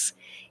works,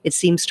 it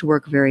seems to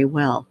work very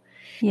well.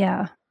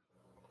 Yeah.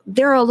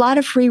 There are a lot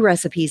of free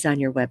recipes on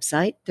your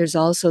website. There's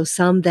also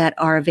some that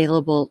are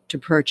available to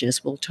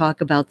purchase. We'll talk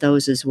about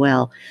those as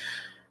well.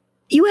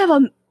 You have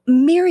a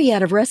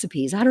myriad of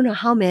recipes. I don't know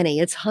how many,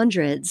 it's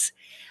hundreds.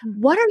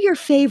 What are your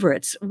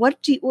favorites?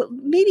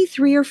 Maybe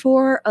three or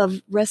four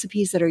of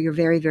recipes that are your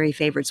very, very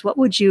favorites. What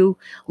would you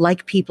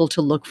like people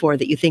to look for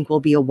that you think will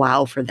be a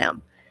wow for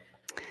them?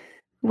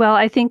 Well,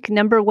 I think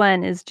number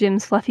 1 is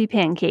Jim's fluffy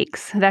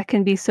pancakes. That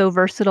can be so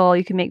versatile.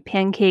 You can make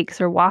pancakes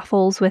or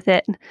waffles with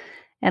it,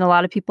 and a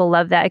lot of people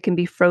love that. It can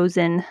be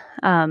frozen.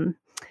 Um,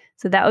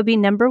 so that would be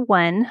number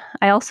 1.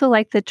 I also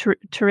like the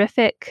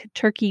terrific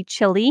turkey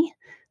chili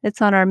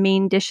that's on our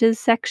main dishes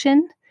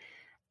section,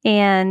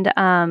 and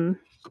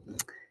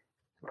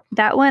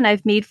that one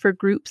I've made for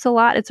groups a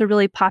lot. It's a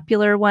really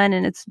popular one,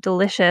 and it's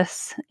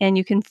delicious, and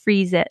you can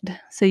freeze it.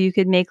 So you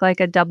could make like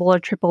a double or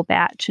triple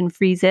batch and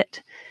freeze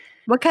it.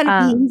 What kind of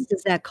Um, beans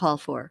does that call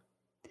for?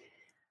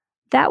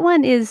 That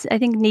one is, I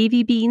think,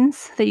 navy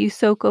beans that you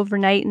soak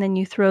overnight, and then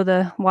you throw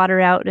the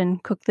water out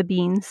and cook the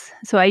beans.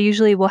 So I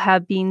usually will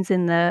have beans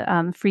in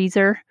the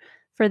freezer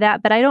for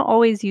that, but I don't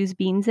always use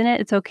beans in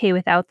it. It's okay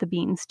without the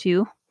beans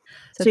too.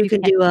 So So if you you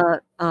can can't, do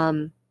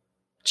a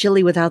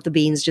chili without the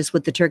beans, just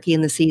with the turkey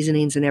and the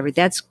seasonings and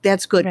everything.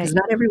 That's good because right,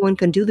 not everyone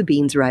can do the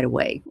beans right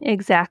away.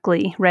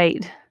 exactly,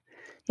 right.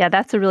 Yeah,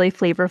 that's a really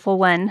flavorful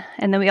one.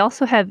 And then we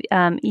also have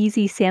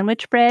easy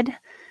sandwich bread.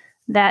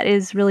 That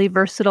is really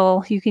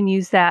versatile. You can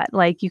use that,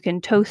 like you can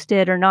toast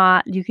it or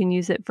not. You can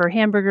use it for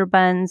hamburger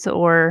buns,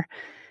 or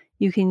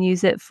you can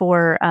use it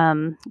for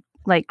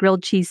like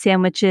grilled cheese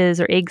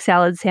sandwiches or egg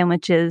salad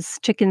sandwiches,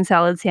 chicken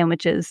salad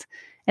sandwiches.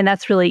 And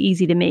that's really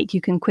easy to make. You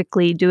can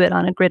quickly do it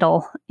on a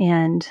griddle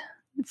and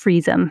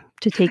freeze them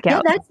to take Yeah,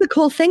 out. that's the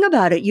cool thing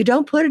about it. You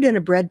don't put it in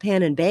a bread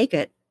pan and bake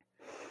it.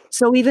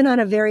 So even on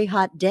a very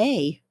hot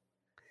day,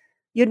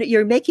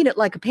 you're making it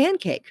like a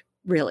pancake,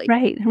 really.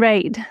 Right,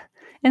 right.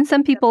 And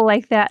some people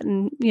like that,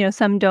 and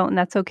some don't, and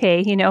that's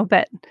okay,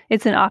 but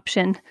it's an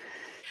option.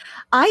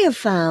 I have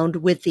found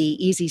with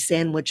the easy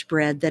sandwich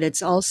bread that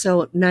it's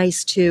also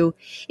nice to,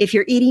 if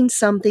you're eating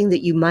something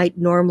that you might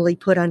normally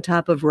put on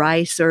top of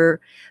rice or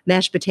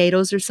mashed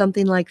potatoes or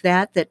something like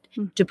that, that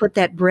to put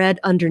that bread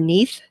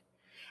underneath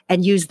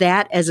and use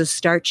that as a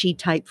starchy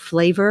type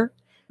flavor.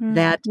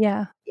 that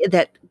Yeah.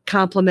 that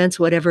complements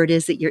whatever it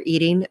is that you're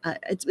eating.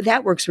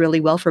 That works really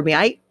well for me.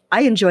 I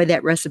enjoy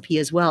that recipe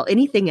as well.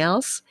 Anything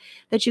else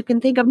that you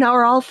can think of now?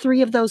 Are all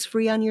three of those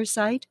free on your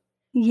site?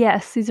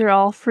 Yes, these are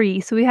all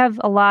free. So we have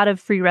a lot of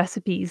free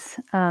recipes.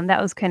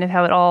 That was kind of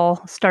how it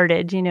all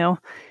started,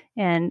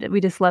 and we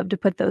just love to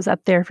put those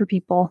up there for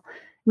people.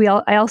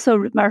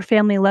 Our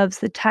family loves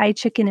the Thai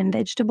chicken and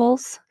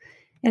vegetables.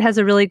 It has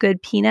a really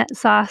good peanut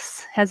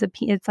sauce.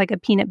 It's like a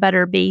peanut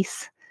butter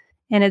base,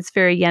 and it's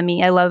very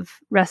yummy. I love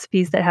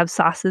recipes that have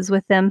sauces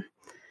with them.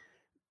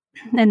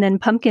 And then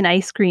pumpkin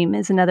ice cream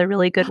is another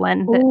really good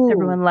one that Oh,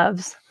 everyone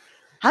loves.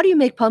 how do you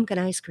make pumpkin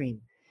ice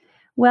cream?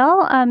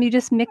 Well, you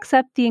just mix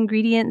up the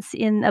ingredients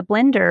in a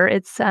blender.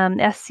 It's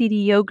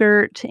SCD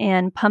yogurt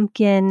and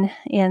pumpkin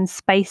and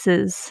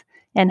spices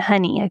and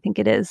honey, I think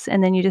it is.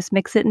 And then you just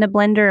mix it in a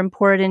blender and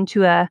pour it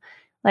into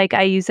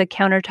I use a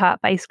countertop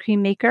ice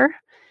cream maker,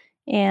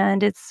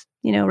 and it's,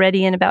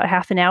 ready in about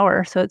half an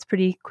hour. So it's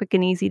pretty quick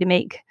and easy to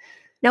make.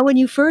 Now, when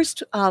you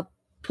first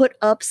put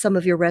up some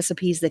of your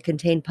recipes that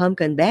contain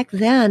pumpkin, back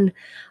then,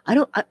 I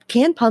don't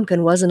canned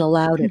pumpkin wasn't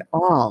allowed at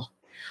all.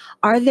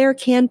 Are there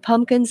canned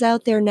pumpkins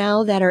out there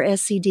now that are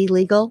SCD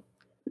legal?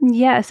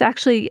 Yes,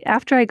 actually,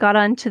 after I got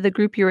onto the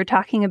group you were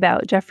talking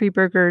about, Jeffrey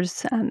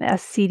Berger's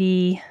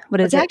SCD,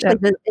 what is it?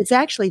 It's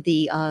actually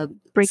the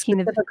Breaking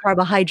the Specific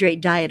Carbohydrate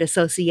Diet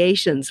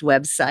Association's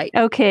website.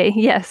 Okay,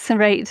 yes,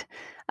 right.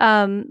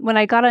 When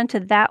I got onto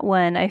that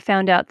one, I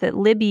found out that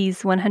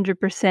Libby's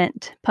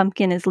 100%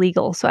 pumpkin is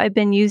legal, so I've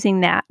been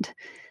using that.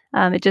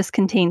 It just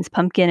contains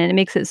pumpkin, and it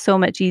makes it so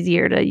much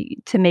easier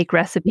to make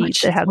recipes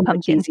that have So much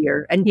pumpkin.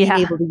 easier, and being Yeah.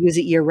 able to use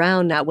it year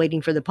round, not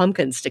waiting for the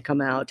pumpkins to come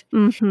out.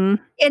 Mhm.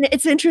 And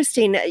it's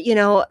interesting,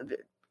 a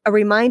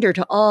reminder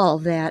to all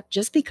that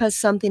just because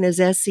something is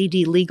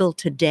SCD legal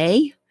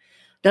today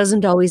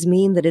doesn't always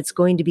mean that it's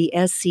going to be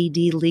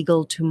SCD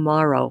legal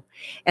tomorrow.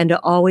 And to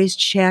always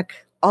check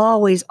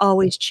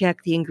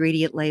the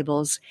ingredient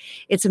labels.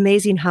 It's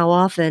amazing how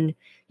often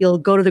you'll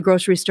go to the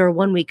grocery store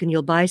one week and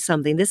you'll buy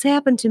something. This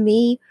happened to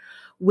me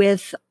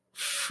with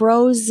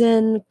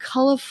frozen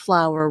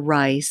cauliflower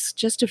rice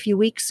just a few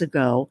weeks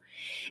ago.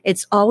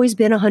 It's always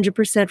been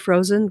 100%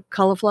 frozen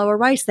cauliflower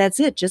rice. That's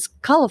it,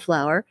 just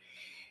cauliflower.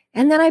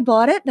 And then I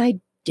bought it and I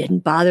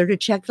didn't bother to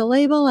check the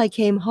label. I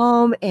came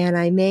home and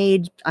I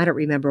made, I don't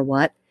remember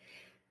what.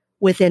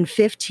 Within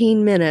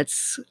 15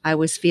 minutes, I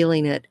was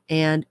feeling it.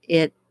 And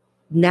it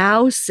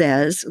now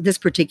says, this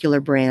particular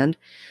brand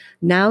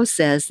now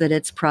says that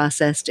it's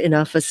processed in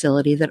a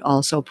facility that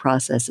also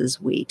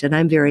processes wheat. And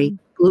I'm very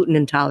gluten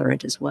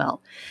intolerant as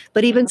well.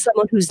 But even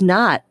someone who's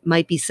not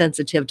might be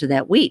sensitive to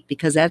that wheat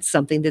because that's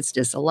something that's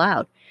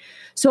disallowed.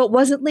 So it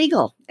wasn't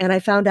legal. And I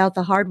found out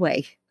the hard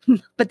way.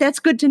 But that's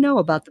good to know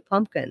about the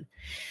pumpkin.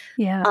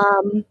 Yeah.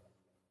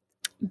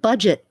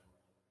 Budget.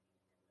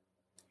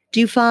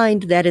 Do you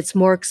find that it's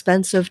more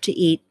expensive to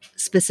eat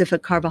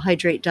specific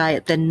carbohydrate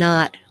diet than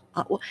not?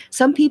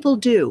 Some people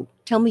do.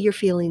 Tell me your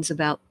feelings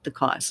about the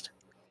cost.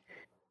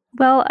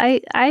 Well,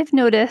 I've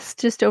noticed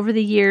just over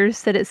the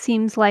years that it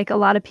seems like a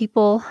lot of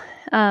people,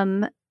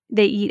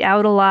 they eat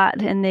out a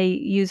lot and they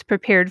use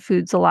prepared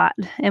foods a lot.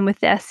 And with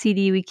the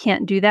SCD, we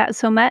can't do that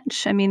so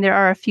much. I mean, there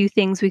are a few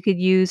things we could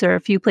use or a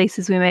few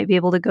places we might be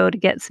able to go to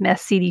get some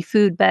SCD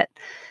food, but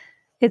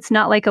it's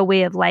not like a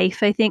way of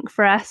life, I think,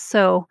 for us.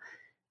 So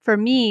for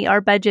me,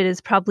 our budget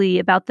is probably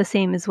about the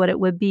same as what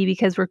it would be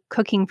because we're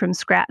cooking from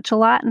scratch a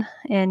lot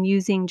and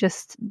using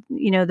just,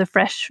 the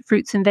fresh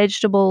fruits and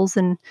vegetables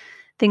and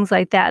things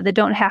like that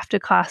don't have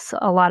to cost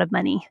a lot of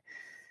money.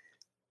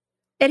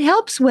 It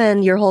helps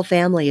when your whole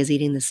family is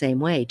eating the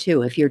same way,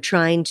 too. If you're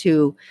trying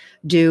to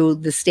do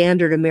the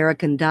standard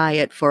American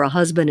diet for a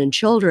husband and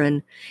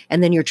children,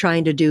 and then you're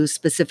trying to do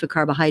specific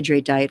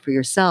carbohydrate diet for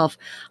yourself,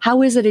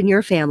 how is it in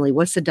your family?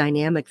 What's the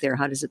dynamic there?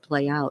 How does it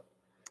play out?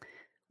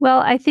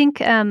 Well, I think,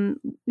 they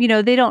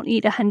don't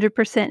eat 100%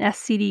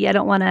 SCD. I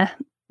don't want to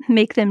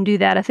make them do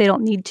that if they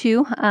don't need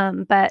to.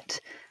 But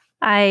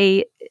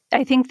I,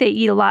 I think they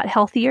eat a lot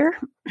healthier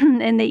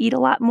and they eat a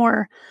lot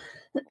more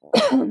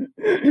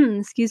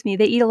excuse me,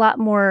 they eat a lot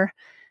more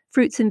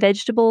fruits and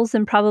vegetables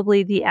than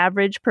probably the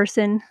average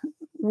person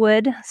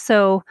would.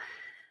 So,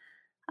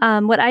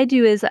 what I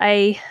do is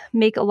I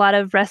make a lot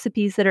of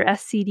recipes that are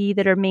SCD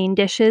that are main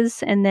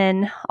dishes, and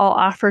then I'll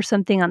offer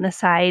something on the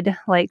side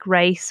like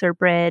rice or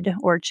bread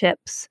or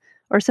chips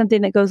or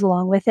something that goes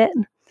along with it.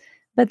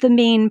 But the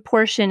main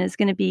portion is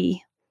going to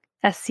be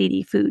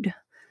SCD food.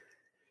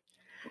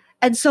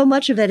 And so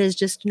much of it is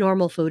just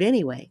normal food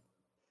anyway.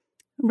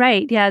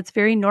 Right. Yeah, it's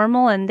very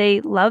normal and they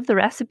love the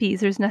recipes.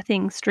 There's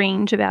nothing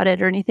strange about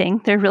it or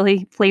anything. They're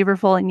really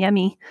flavorful and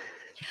yummy.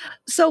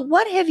 So,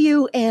 what have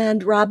you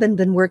and Robin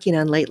been working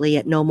on lately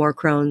at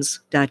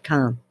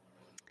nomorecrones.com?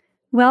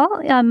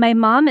 Well, my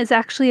mom is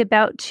actually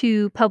about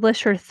to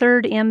publish her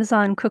third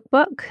Amazon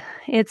cookbook.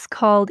 It's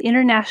called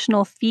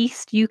International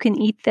Feast, You Can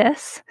Eat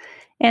This.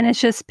 And it's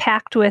just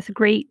packed with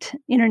great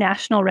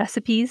international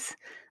recipes.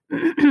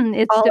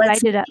 It's All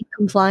divided up. SCD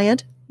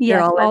compliant? Yes,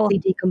 They're all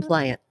SCD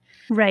compliant.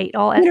 right,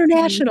 all SCD.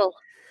 International.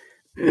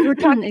 We're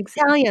talking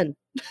Italian.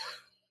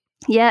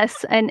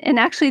 Yes, and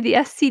actually the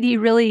SCD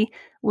really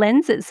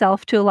lends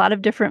itself to a lot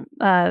of different,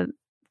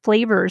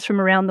 flavors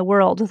from around the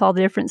world with all the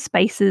different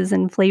spices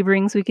and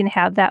flavorings we can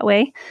have that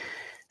way.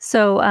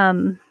 So,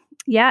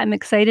 yeah, I'm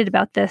excited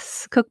about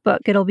this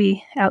cookbook. It'll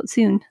be out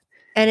soon.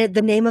 And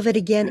the name of it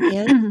again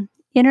is?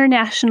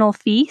 International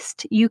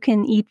Feast, You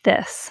Can Eat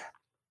This.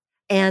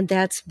 And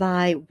that's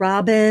by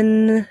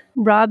Robin.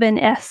 Robin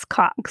S.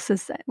 Cox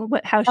is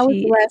how How is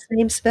the she last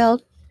name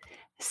spelled?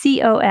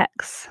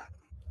 COX.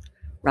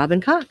 Robin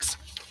Cox,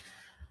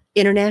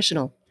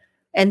 International.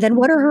 And then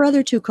what are her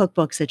other two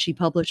cookbooks that she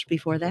published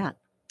before that?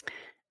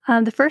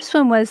 The first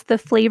one was the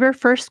Flavor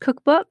First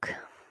Cookbook,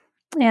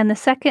 and the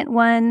second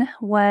one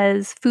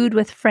was Food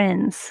with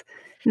Friends.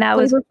 And that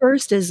was Flavor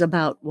First is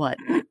about what?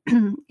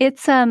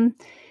 it's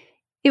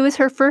it was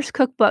her first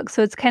cookbook,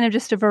 so it's kind of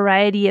just a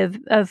variety of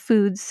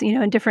foods,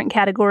 in different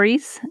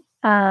categories.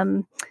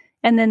 Um,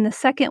 and then the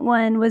second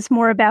one was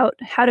more about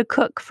how to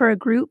cook for a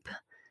group.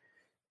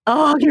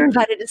 Oh, you're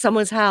invited to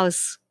someone's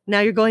house. Now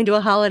you're going to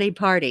a holiday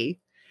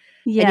party,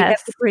 and you have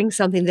Yes. to bring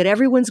something that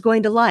everyone's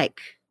going to like.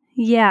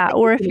 Yeah, That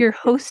you or if can you're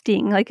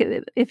hosting, like,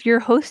 if you're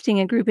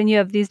hosting a group and you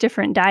have these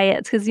different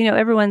diets, because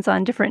everyone's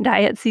on different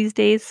diets these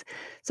days.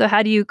 So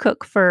how do you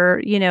cook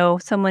for,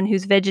 someone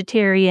who's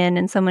vegetarian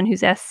and someone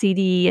who's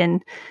SCD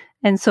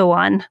and so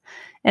on?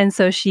 And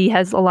so she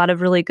has a lot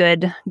of really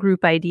good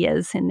group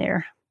ideas in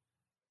there.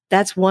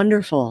 That's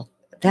wonderful.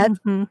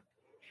 Mhm.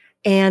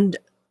 And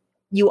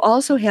you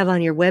also have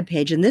on your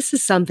webpage, and this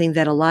is something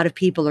that a lot of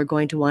people are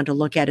going to want to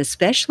look at,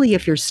 especially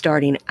if you're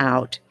starting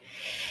out.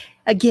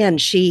 Again,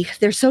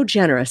 they're so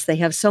generous. They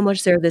have so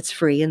much there that's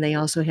free, and they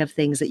also have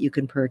things that you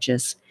can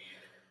purchase.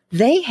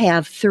 They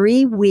have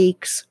 3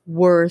 weeks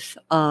worth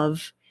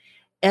of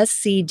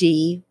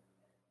SCD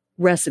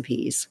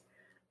recipes,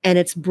 and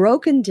it's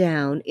broken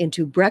down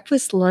into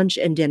breakfast, lunch,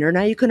 and dinner.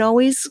 Now, you can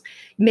always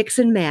mix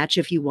and match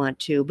if you want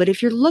to, but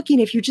if you're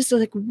just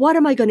like, what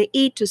am I going to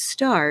eat to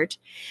start?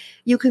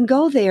 You can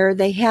go there.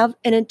 They have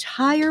an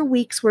entire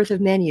week's worth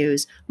of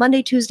menus,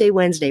 Monday, Tuesday,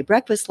 Wednesday,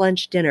 breakfast,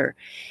 lunch, dinner.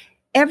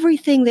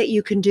 Everything that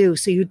you can do,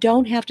 so you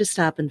don't have to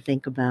stop and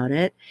think about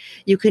it.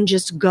 You can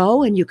just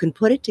go and you can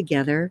put it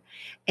together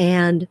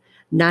and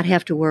not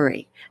have to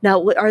worry.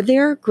 Now, are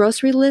there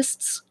grocery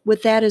lists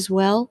with that as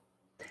well?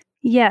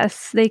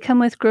 Yes, they come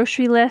with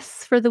grocery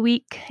lists for the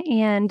week,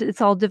 and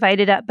it's all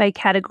divided up by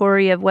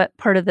category of what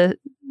part of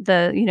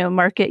the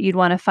market you'd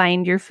wanna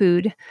find your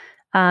food,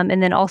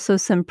 and then also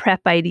some prep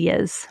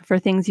ideas for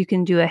things you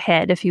can do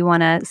ahead if you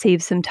wanna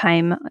save some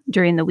time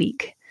during the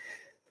week.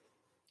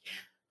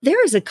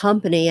 There is a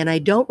company, and I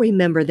don't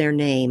remember their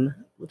name,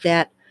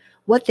 that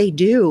what they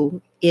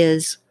do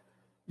is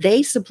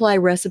they supply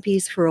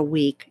recipes for a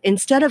week.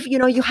 Instead of,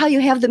 how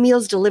you have the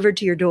meals delivered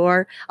to your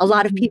door, a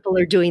lot of Mhm. people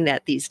are doing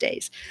that these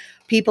days.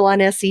 People on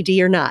SCD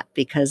are not,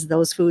 because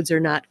those foods are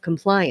not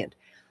compliant.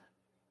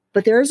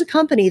 But there is a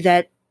company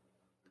that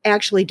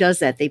actually does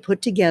that. They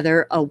put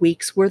together a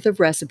week's worth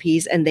of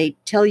recipes, and they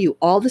tell you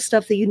all the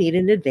stuff that you need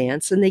in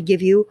advance, and they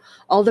give you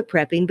all the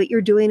prepping, but you're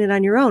doing it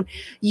on your own.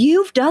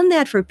 You've done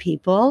that for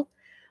people,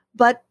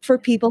 but for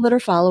people that are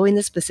following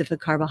the specific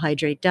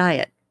carbohydrate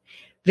diet.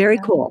 Very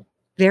Yeah, cool.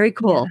 Very yeah.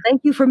 cool.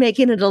 Thank you for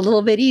making it a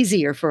little bit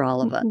easier for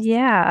all of us.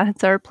 Yeah,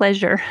 it's our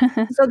pleasure.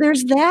 So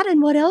there's that,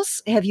 and what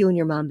else have you and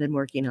your mom been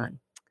working on?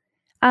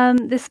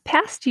 This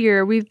past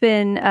year, we've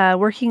been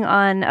working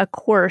on a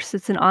course.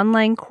 It's an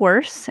online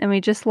course, and we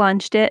just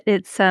launched it.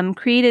 It's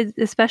created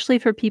especially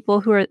for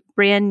people who are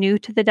brand new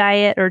to the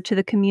diet or to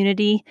the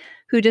community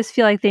who just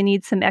feel like they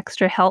need some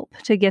extra help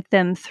to get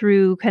them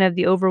through kind of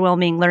the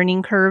overwhelming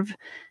learning curve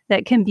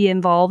that can be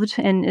involved.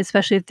 And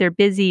especially if they're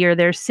busy or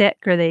they're sick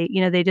or they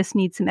just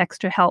need some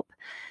extra help.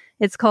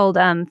 It's called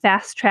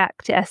Fast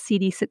Track to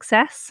SCD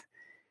Success.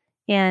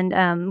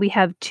 And we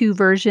have two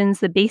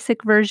versions, the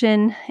basic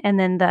version and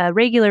then the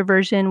regular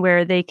version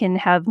where they can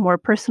have more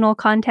personal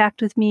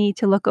contact with me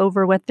to look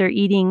over what they're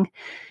eating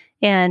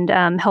and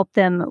help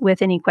them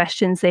with any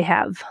questions they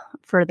have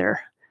further.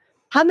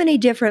 How many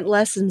different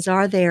lessons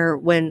are there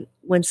when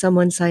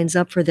someone signs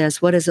up for this?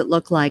 What does it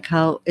look like?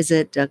 How is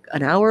it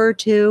an hour or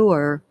two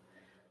or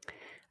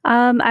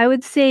I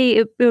would say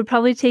it would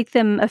probably take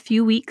them a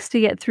few weeks to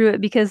get through it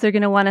because they're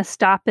going to want to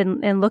stop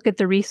and look at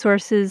the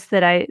resources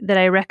that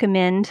I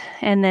recommend,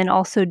 and then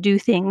also do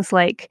things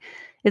like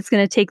it's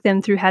going to take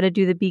them through how to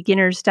do the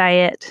beginner's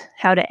diet,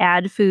 how to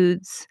add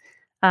foods,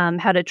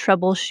 how to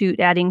troubleshoot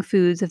adding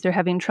foods if they're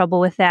having trouble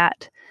with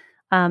that,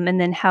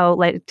 and then how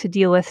like to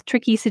deal with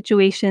tricky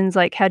situations,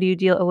 like how do you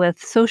deal with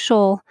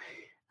social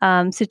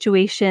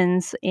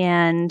situations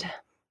and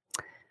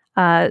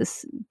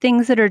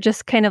things that are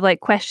just kind of like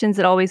questions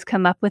that always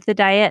come up with the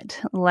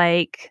diet,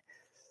 like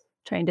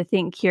trying to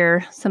think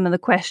here some of the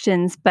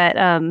questions, but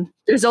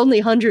there's only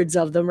hundreds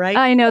of them, right?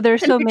 I know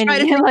there's Can so we try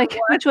to many. think of Like,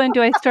 one? which one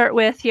do I start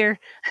with here?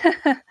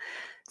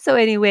 So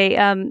anyway,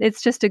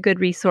 it's just a good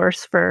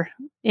resource for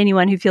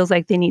anyone who feels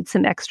like they need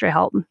some extra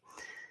help.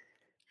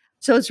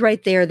 So it's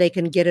right there. They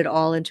can get it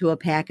all into a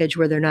package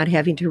where they're not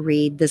having to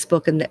read this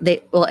book. And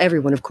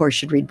everyone, of course,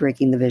 should read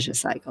Breaking the Vicious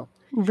Cycle.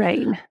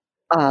 Right.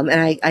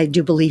 And I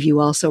do believe you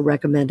also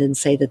recommend and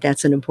say that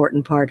that's an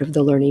important part of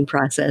the learning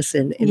process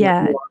in what you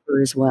Yeah,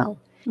 offer as well.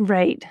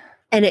 right.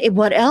 And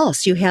what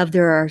else? You have,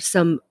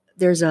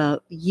 there's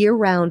a year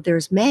round,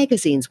 there's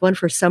magazines, one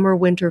for summer,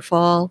 winter,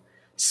 fall,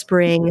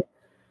 spring,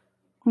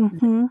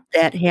 Mhm.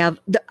 that have,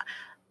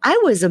 I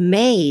was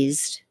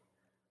amazed.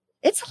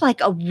 It's like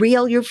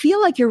you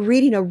feel like you're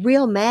reading a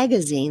real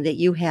magazine that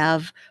you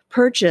have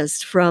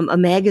purchased from a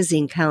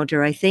magazine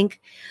counter. I think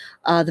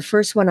the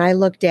first one I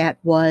looked at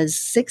was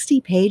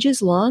 60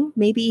 pages long,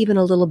 maybe even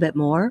a little bit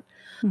more,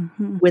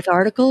 Mhm. with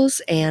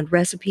articles and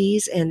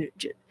recipes. And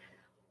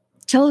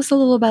tell us a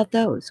little about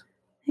those.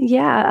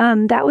 Yeah,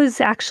 that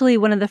was actually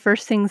one of the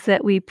first things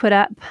that we put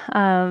up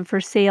for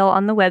sale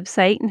on the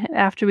website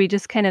after we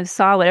just kind of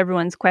saw what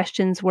everyone's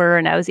questions were,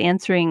 and I was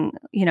answering,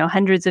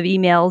 hundreds of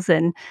emails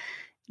and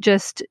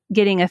just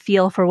getting a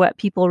feel for what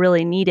people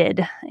really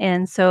needed.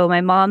 And so my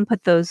mom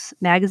put those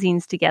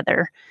magazines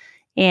together,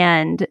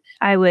 and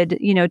I would,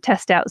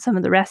 test out some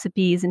of the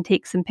recipes and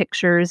take some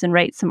pictures and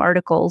write some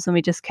articles, and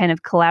we just kind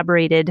of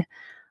collaborated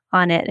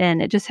on it.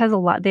 And it just has a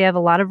lot. They have a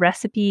lot of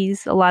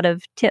recipes, a lot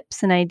of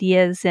tips and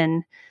ideas,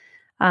 and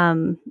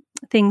um,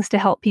 things to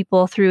help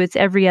people through. It's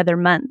every other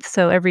month.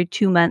 So every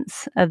 2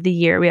 months of the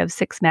year, we have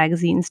 6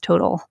 magazines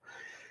total.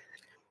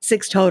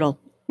 6 total.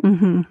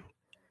 Hmm.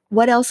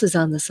 What else is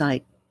on the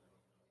site?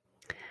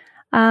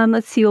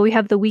 Let's see. Well, we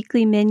have the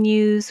weekly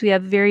menus. We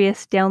have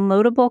various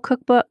downloadable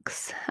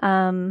cookbooks.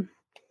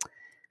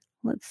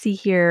 Let's see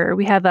here.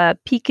 We have a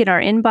peek in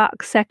our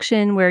inbox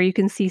section where you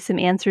can see some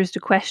answers to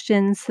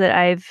questions that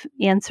I've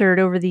answered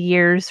over the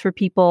years for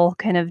people,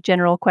 kind of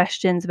general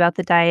questions about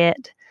the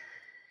diet.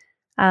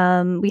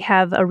 We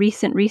have a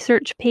recent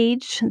research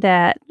page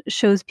that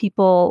shows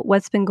people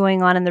what's been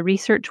going on in the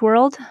research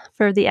world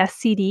for the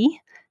SCD.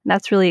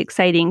 That's really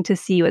exciting to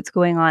see what's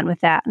going on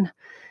with that.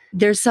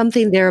 There's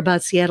something there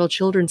about Seattle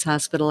Children's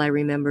Hospital I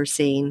remember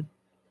seeing.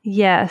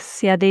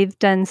 Yes, yeah, they've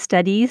done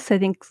studies, I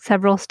think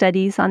several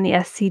studies on the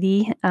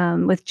SCD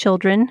with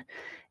children,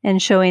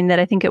 and showing that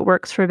I think it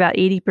works for about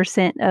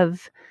 80%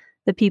 of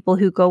the people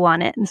who go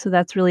on it. And so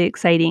that's really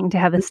exciting to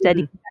have a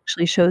study Mhm. that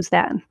actually shows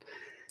that.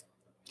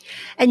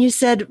 And you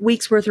said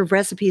weeks worth of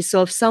recipes.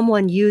 So if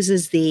someone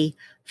uses the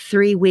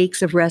 3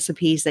 weeks of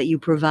recipes that you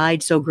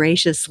provide so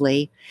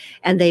graciously,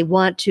 and they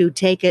want to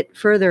take it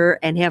further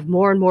and have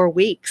more and more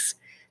weeks,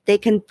 they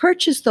can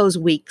purchase those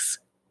weeks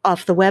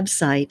off the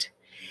website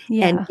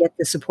and Yeah, get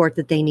the support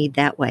that they need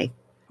that way.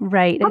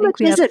 right. I How much think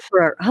we is have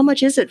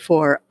it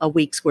for a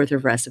week's worth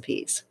of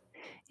recipes?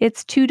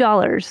 it's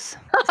 $2.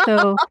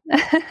 So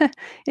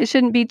it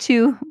shouldn't be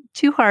too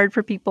hard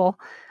for people.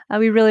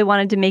 We really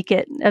wanted to make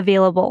it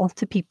available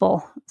to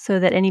people so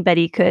that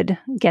anybody could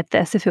get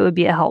this if it would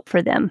be a help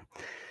for them.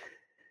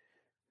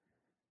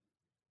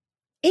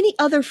 Any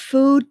other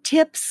food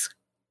tips?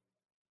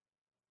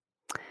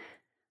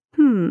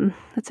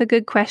 That's a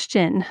good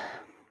question.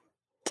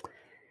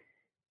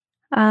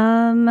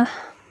 Um,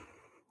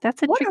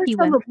 that's a tricky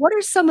one. What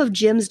are some of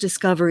Jim's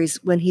discoveries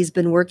when he's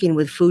been working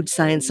with food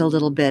science a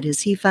little bit?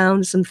 Has he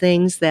found some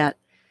things that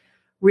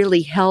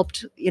really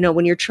helped,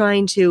 when you're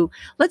trying to,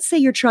 let's say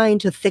you're trying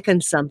to thicken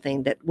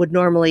something that would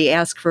normally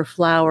ask for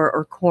flour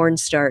or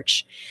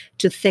cornstarch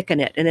to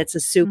thicken it, and it's a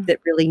soup Mm, that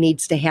really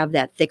needs to have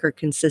that thicker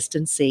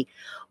consistency.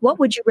 What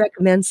would you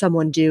recommend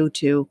someone do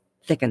to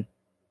thicken?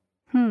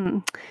 hmm.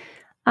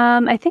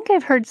 I think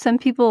I've heard some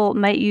people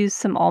might use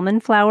some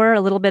almond flour,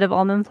 a little bit of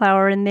almond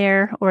flour in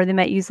there, or they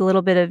might use a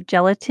little bit of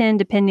gelatin,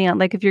 depending on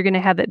like if you're going to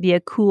have it be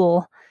a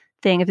cool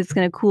thing. If it's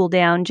going to cool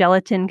down,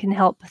 gelatin can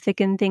help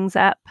thicken things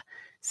up.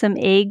 Some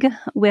egg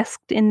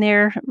whisked in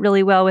there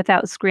really well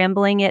without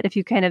scrambling it. If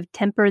you kind of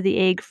temper the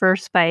egg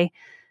first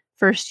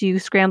you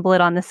scramble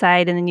it on the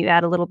side, and then you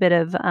add a little bit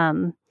of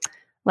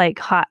like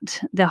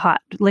the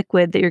hot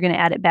liquid that you're going to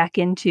add it back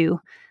into.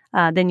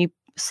 Then you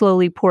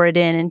slowly pour it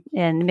in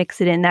and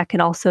mix it in. That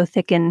can also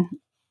thicken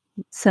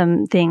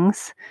some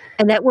things.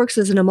 And that works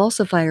as an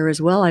emulsifier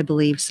as well, I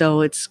believe.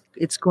 So it's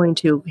going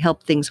to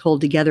help things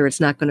hold together. It's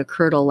not going to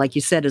curdle, like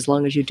you said, as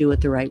long as you do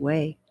it the right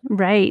way.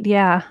 Right.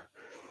 Yeah.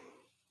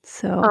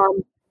 So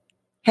Um,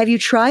 have you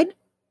tried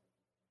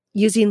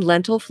using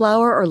lentil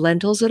flour or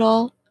lentils at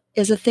all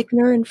as a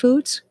thickener in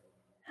foods?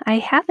 I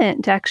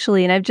haven't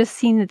actually, and I've just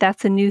seen that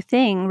that's a new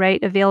thing,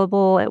 right?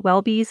 Available at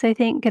Welby's, I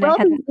think, and I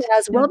hadn't known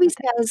Welby's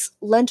about that. has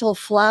lentil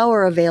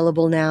flour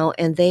available now,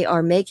 and they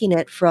are making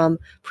it from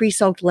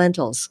pre-soaked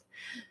lentils.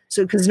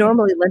 So, because Okay.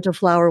 normally lentil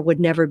flour would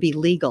never be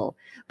legal,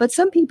 but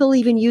some people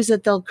even use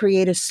it. They'll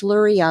create a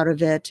slurry out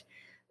of it,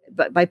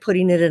 but by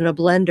putting it in a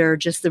blender,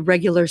 just the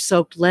regular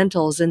soaked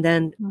lentils, and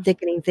then Mm,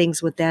 thickening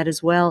things with that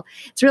as well.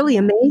 It's really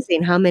yeah.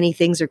 amazing how many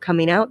things are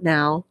coming out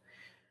now.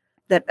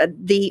 That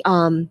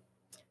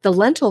the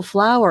lentil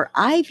flour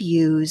I've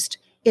used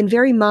in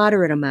very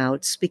moderate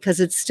amounts because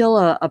it's still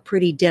a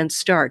pretty dense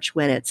starch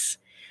when it's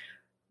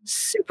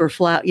super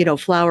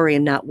floury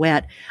and not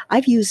wet.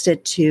 I've used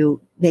it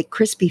to make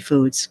crispy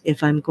foods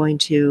if I'm going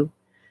to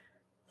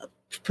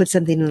put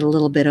something in a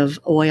little bit of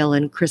oil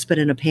and crisp it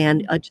in a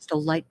pan, just a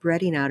light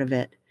breading out of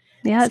it.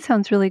 Yeah, it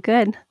sounds really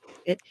good.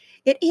 It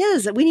It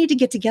is. We need to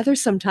get together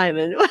sometime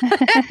and have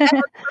a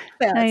cook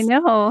I fest.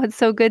 know. It's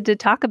so good to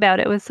talk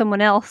about it with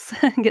someone else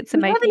and get Do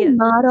some you have any ideas.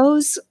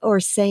 mottos or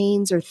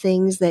sayings or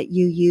things that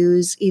you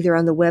use either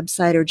on the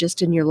website or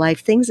just in your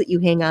life, things that you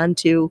hang on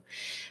to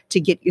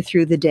get you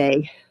through the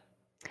day?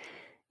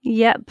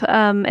 Yep.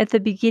 At the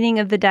beginning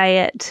of the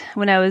diet,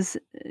 when I was,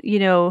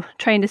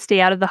 trying to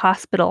stay out of the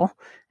hospital,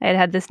 I had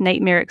had this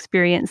nightmare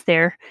experience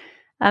there.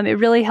 It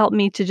really helped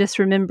me to just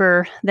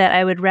remember that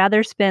I would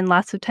rather spend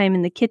lots of time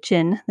in the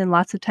kitchen than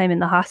lots of time in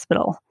the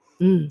hospital.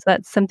 Mm. So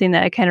that's something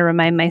that I kind of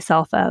remind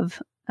myself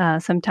of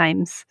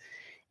sometimes.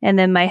 And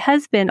then my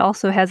husband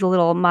also has a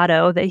little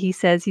motto that he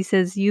says,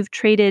 "You've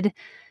traded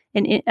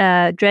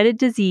an dreaded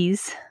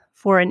disease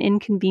for an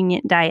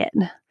inconvenient diet."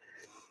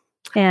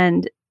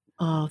 And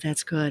Oh,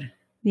 that's good.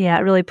 yeah,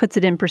 it really puts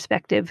it in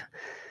perspective.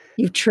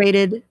 You've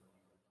traded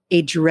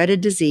a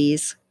dreaded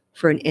disease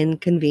for an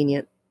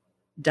inconvenient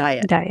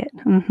diet. Diet.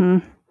 Hmm.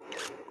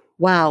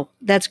 Wow,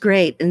 that's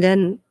great. And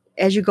then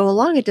as you go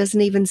along, it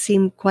doesn't even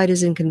seem quite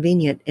as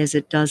inconvenient as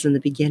it does in the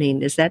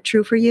beginning. Is that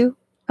true for you?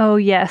 Oh,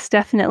 yes,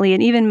 definitely.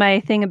 And even my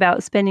thing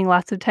about spending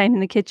lots of time in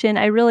the kitchen,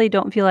 I really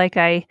don't feel like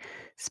I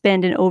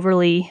spend an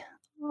overly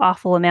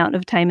awful amount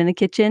of time in the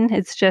kitchen.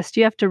 It's just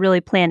you have to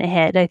really plan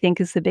ahead, I think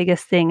is the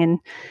biggest thing, and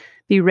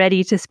be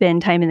ready to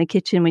spend time in the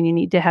kitchen when you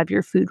need to have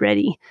your food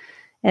ready.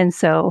 And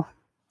so,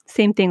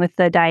 same thing with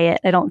the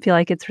diet. I don't feel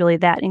like it's really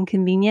that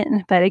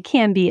inconvenient, but it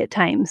can be at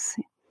times.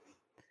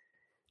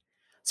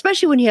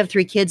 Especially when you have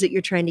 3 kids that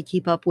you're trying to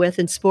keep up with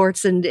in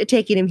sports and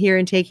taking them here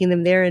and taking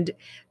them there and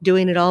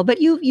doing it all. But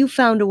you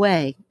found a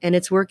way and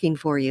it's working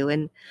for you.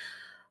 And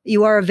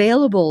you are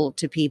available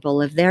to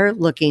people if they're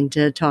looking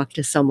to talk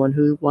to someone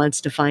who wants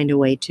to find a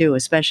way too,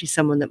 especially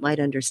someone that might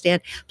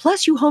understand.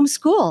 Plus, you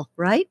homeschool,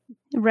 right?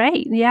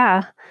 Right.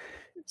 Yeah.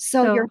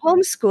 So you're So,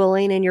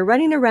 homeschooling and you're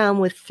running around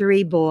with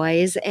 3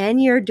 boys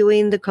and you're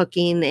doing the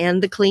cooking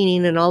and the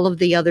cleaning and all of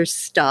the other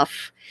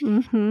stuff.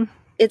 mhm.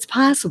 It's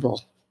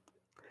possible.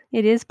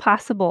 It is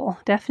possible,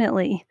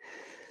 definitely.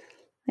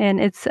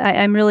 And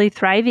I'm really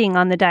thriving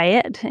on the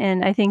diet,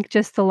 and I think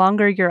just the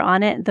longer you're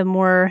on it, the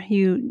more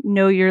you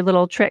know your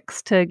little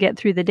tricks to get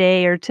through the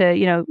day or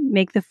to,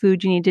 make the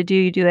food you need to do.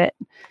 You do it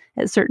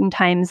at certain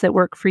times that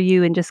work for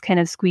you and just kind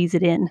of squeeze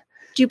it in.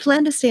 Do you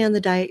plan to stay on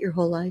the diet your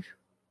whole life?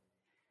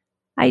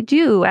 I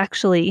do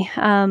actually.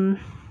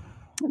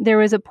 There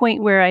was a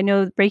point where I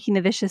know breaking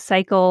the vicious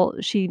cycle,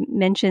 she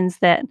mentions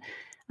that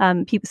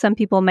some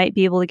people might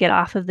be able to get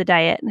off of the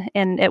diet.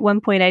 And at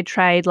one point, I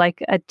tried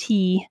like a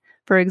tea,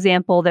 for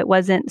example, that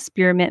wasn't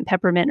spearmint,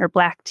 peppermint, or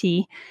black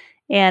tea,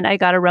 and I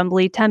got a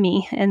rumbly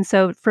tummy. And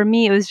so for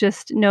me, it was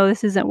just, no,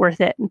 this isn't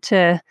worth it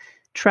to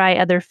try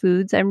other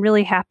foods. I'm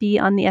really happy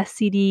on the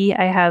SCD.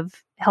 I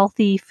have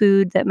healthy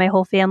food that my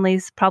whole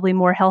family's probably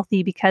more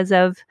healthy because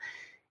of,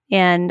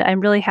 and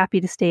I'm really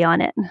happy to stay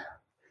on it.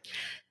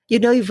 You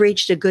know you've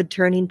reached a good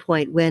turning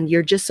point when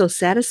you're just so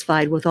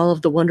satisfied with all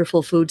of the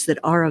wonderful foods that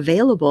are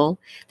available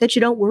that you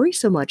don't worry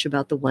so much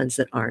about the ones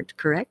that aren't,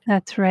 correct?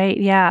 That's right.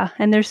 Yeah.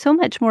 And there's so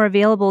much more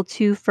available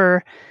too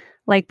for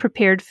like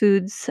prepared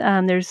foods.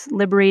 There's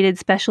liberated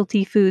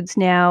specialty foods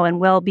now and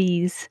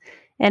Well-Bees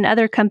and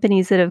other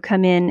companies that have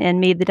come in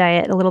and made the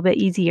diet a little bit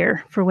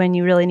easier for when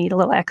you really need a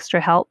little extra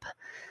help.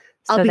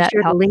 I'll So be that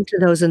sure to helps. link to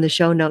those in the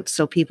show notes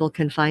so people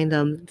can find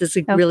them. This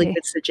is a really Okay.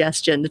 good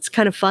suggestion. It's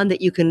kind of fun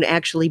that you can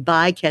actually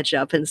buy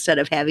ketchup instead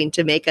of having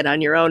to make it on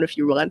your own if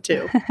you want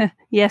to.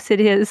 Yes, it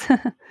is.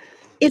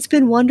 It's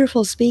been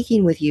wonderful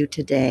speaking with you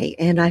today,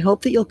 and I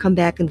hope that you'll come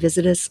back and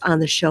visit us on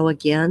the show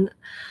again.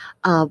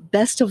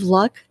 Best of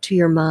luck to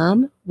your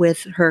mom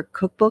with her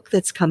cookbook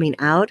that's coming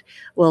out.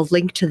 We'll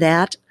link to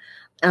that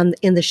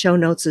in the show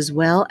notes as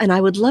well. And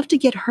I would love to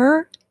get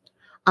her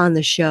on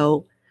the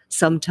show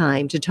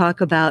sometime to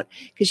talk about,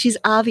 because she's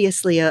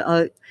obviously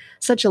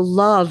such a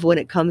love when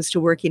it comes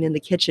to working in the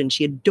kitchen.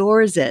 She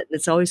adores it. And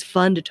it's always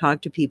fun to talk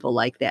to people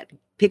like that,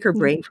 pick her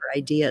brain for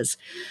ideas.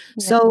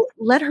 Yeah. So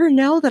let her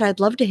know that I'd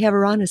love to have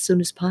her on as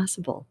soon as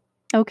possible.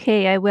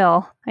 Okay, I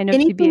will. I know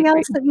she'd be a Anything great.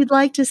 else that you'd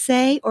like to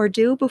say or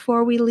do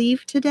before we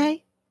leave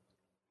today?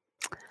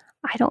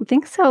 I don't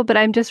think so, but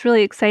I'm just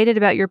really excited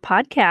about your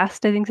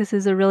podcast. I think this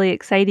is a really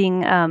exciting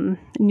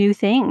new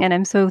thing, and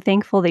I'm so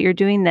thankful that you're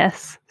doing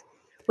this.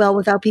 Well,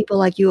 without people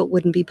like you, it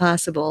wouldn't be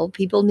possible.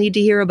 People need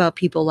to hear about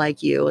people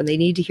like you, and they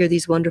need to hear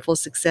these wonderful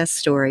success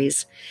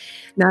stories.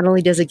 Not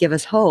only does it give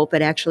us hope,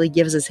 it actually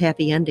gives us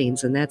happy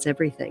endings, and that's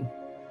everything.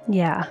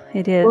 Yeah,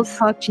 it We'll is.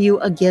 talk to you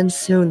again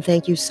soon.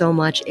 Thank you so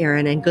much,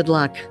 Erin, and good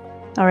luck.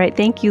 All right.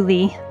 Thank you,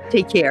 Lee.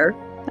 Take care.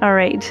 All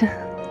right.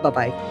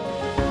 Bye-bye.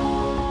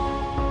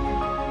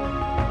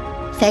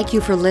 Thank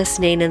you for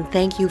listening, and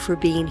thank you for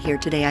being here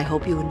today. I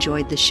hope you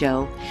enjoyed the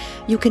show.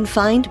 You can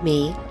find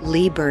me,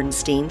 Lee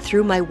Bernstein,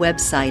 through my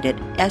website at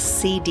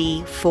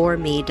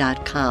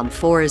scd4me.com.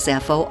 4 is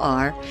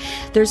F-O-R.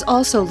 There's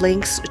also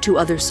links to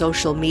other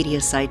social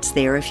media sites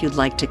there if you'd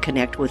like to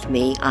connect with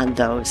me on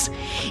those.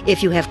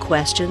 If you have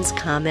questions,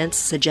 comments,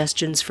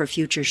 suggestions for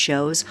future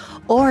shows,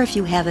 or if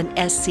you have an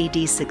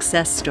SCD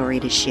success story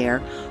to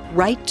share,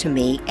 write to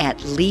me at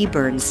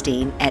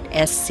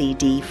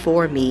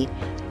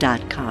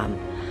leebernstein@scd4me.com.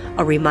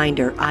 A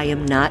reminder, I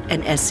am not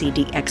an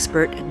SCD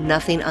expert.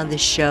 Nothing on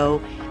this show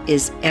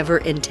is ever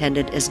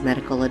intended as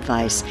medical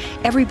advice.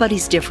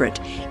 Everybody's different.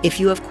 If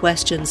you have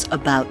questions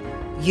about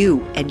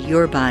you and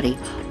your body,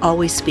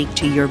 always speak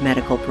to your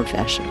medical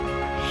professional.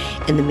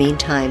 In the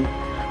meantime,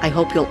 I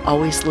hope you'll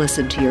always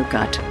listen to your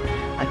gut.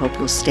 I hope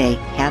you'll stay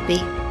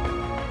happy,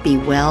 be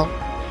well,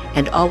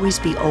 and always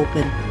be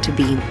open to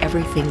being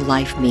everything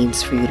life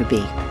means for you to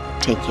be.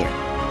 Take care.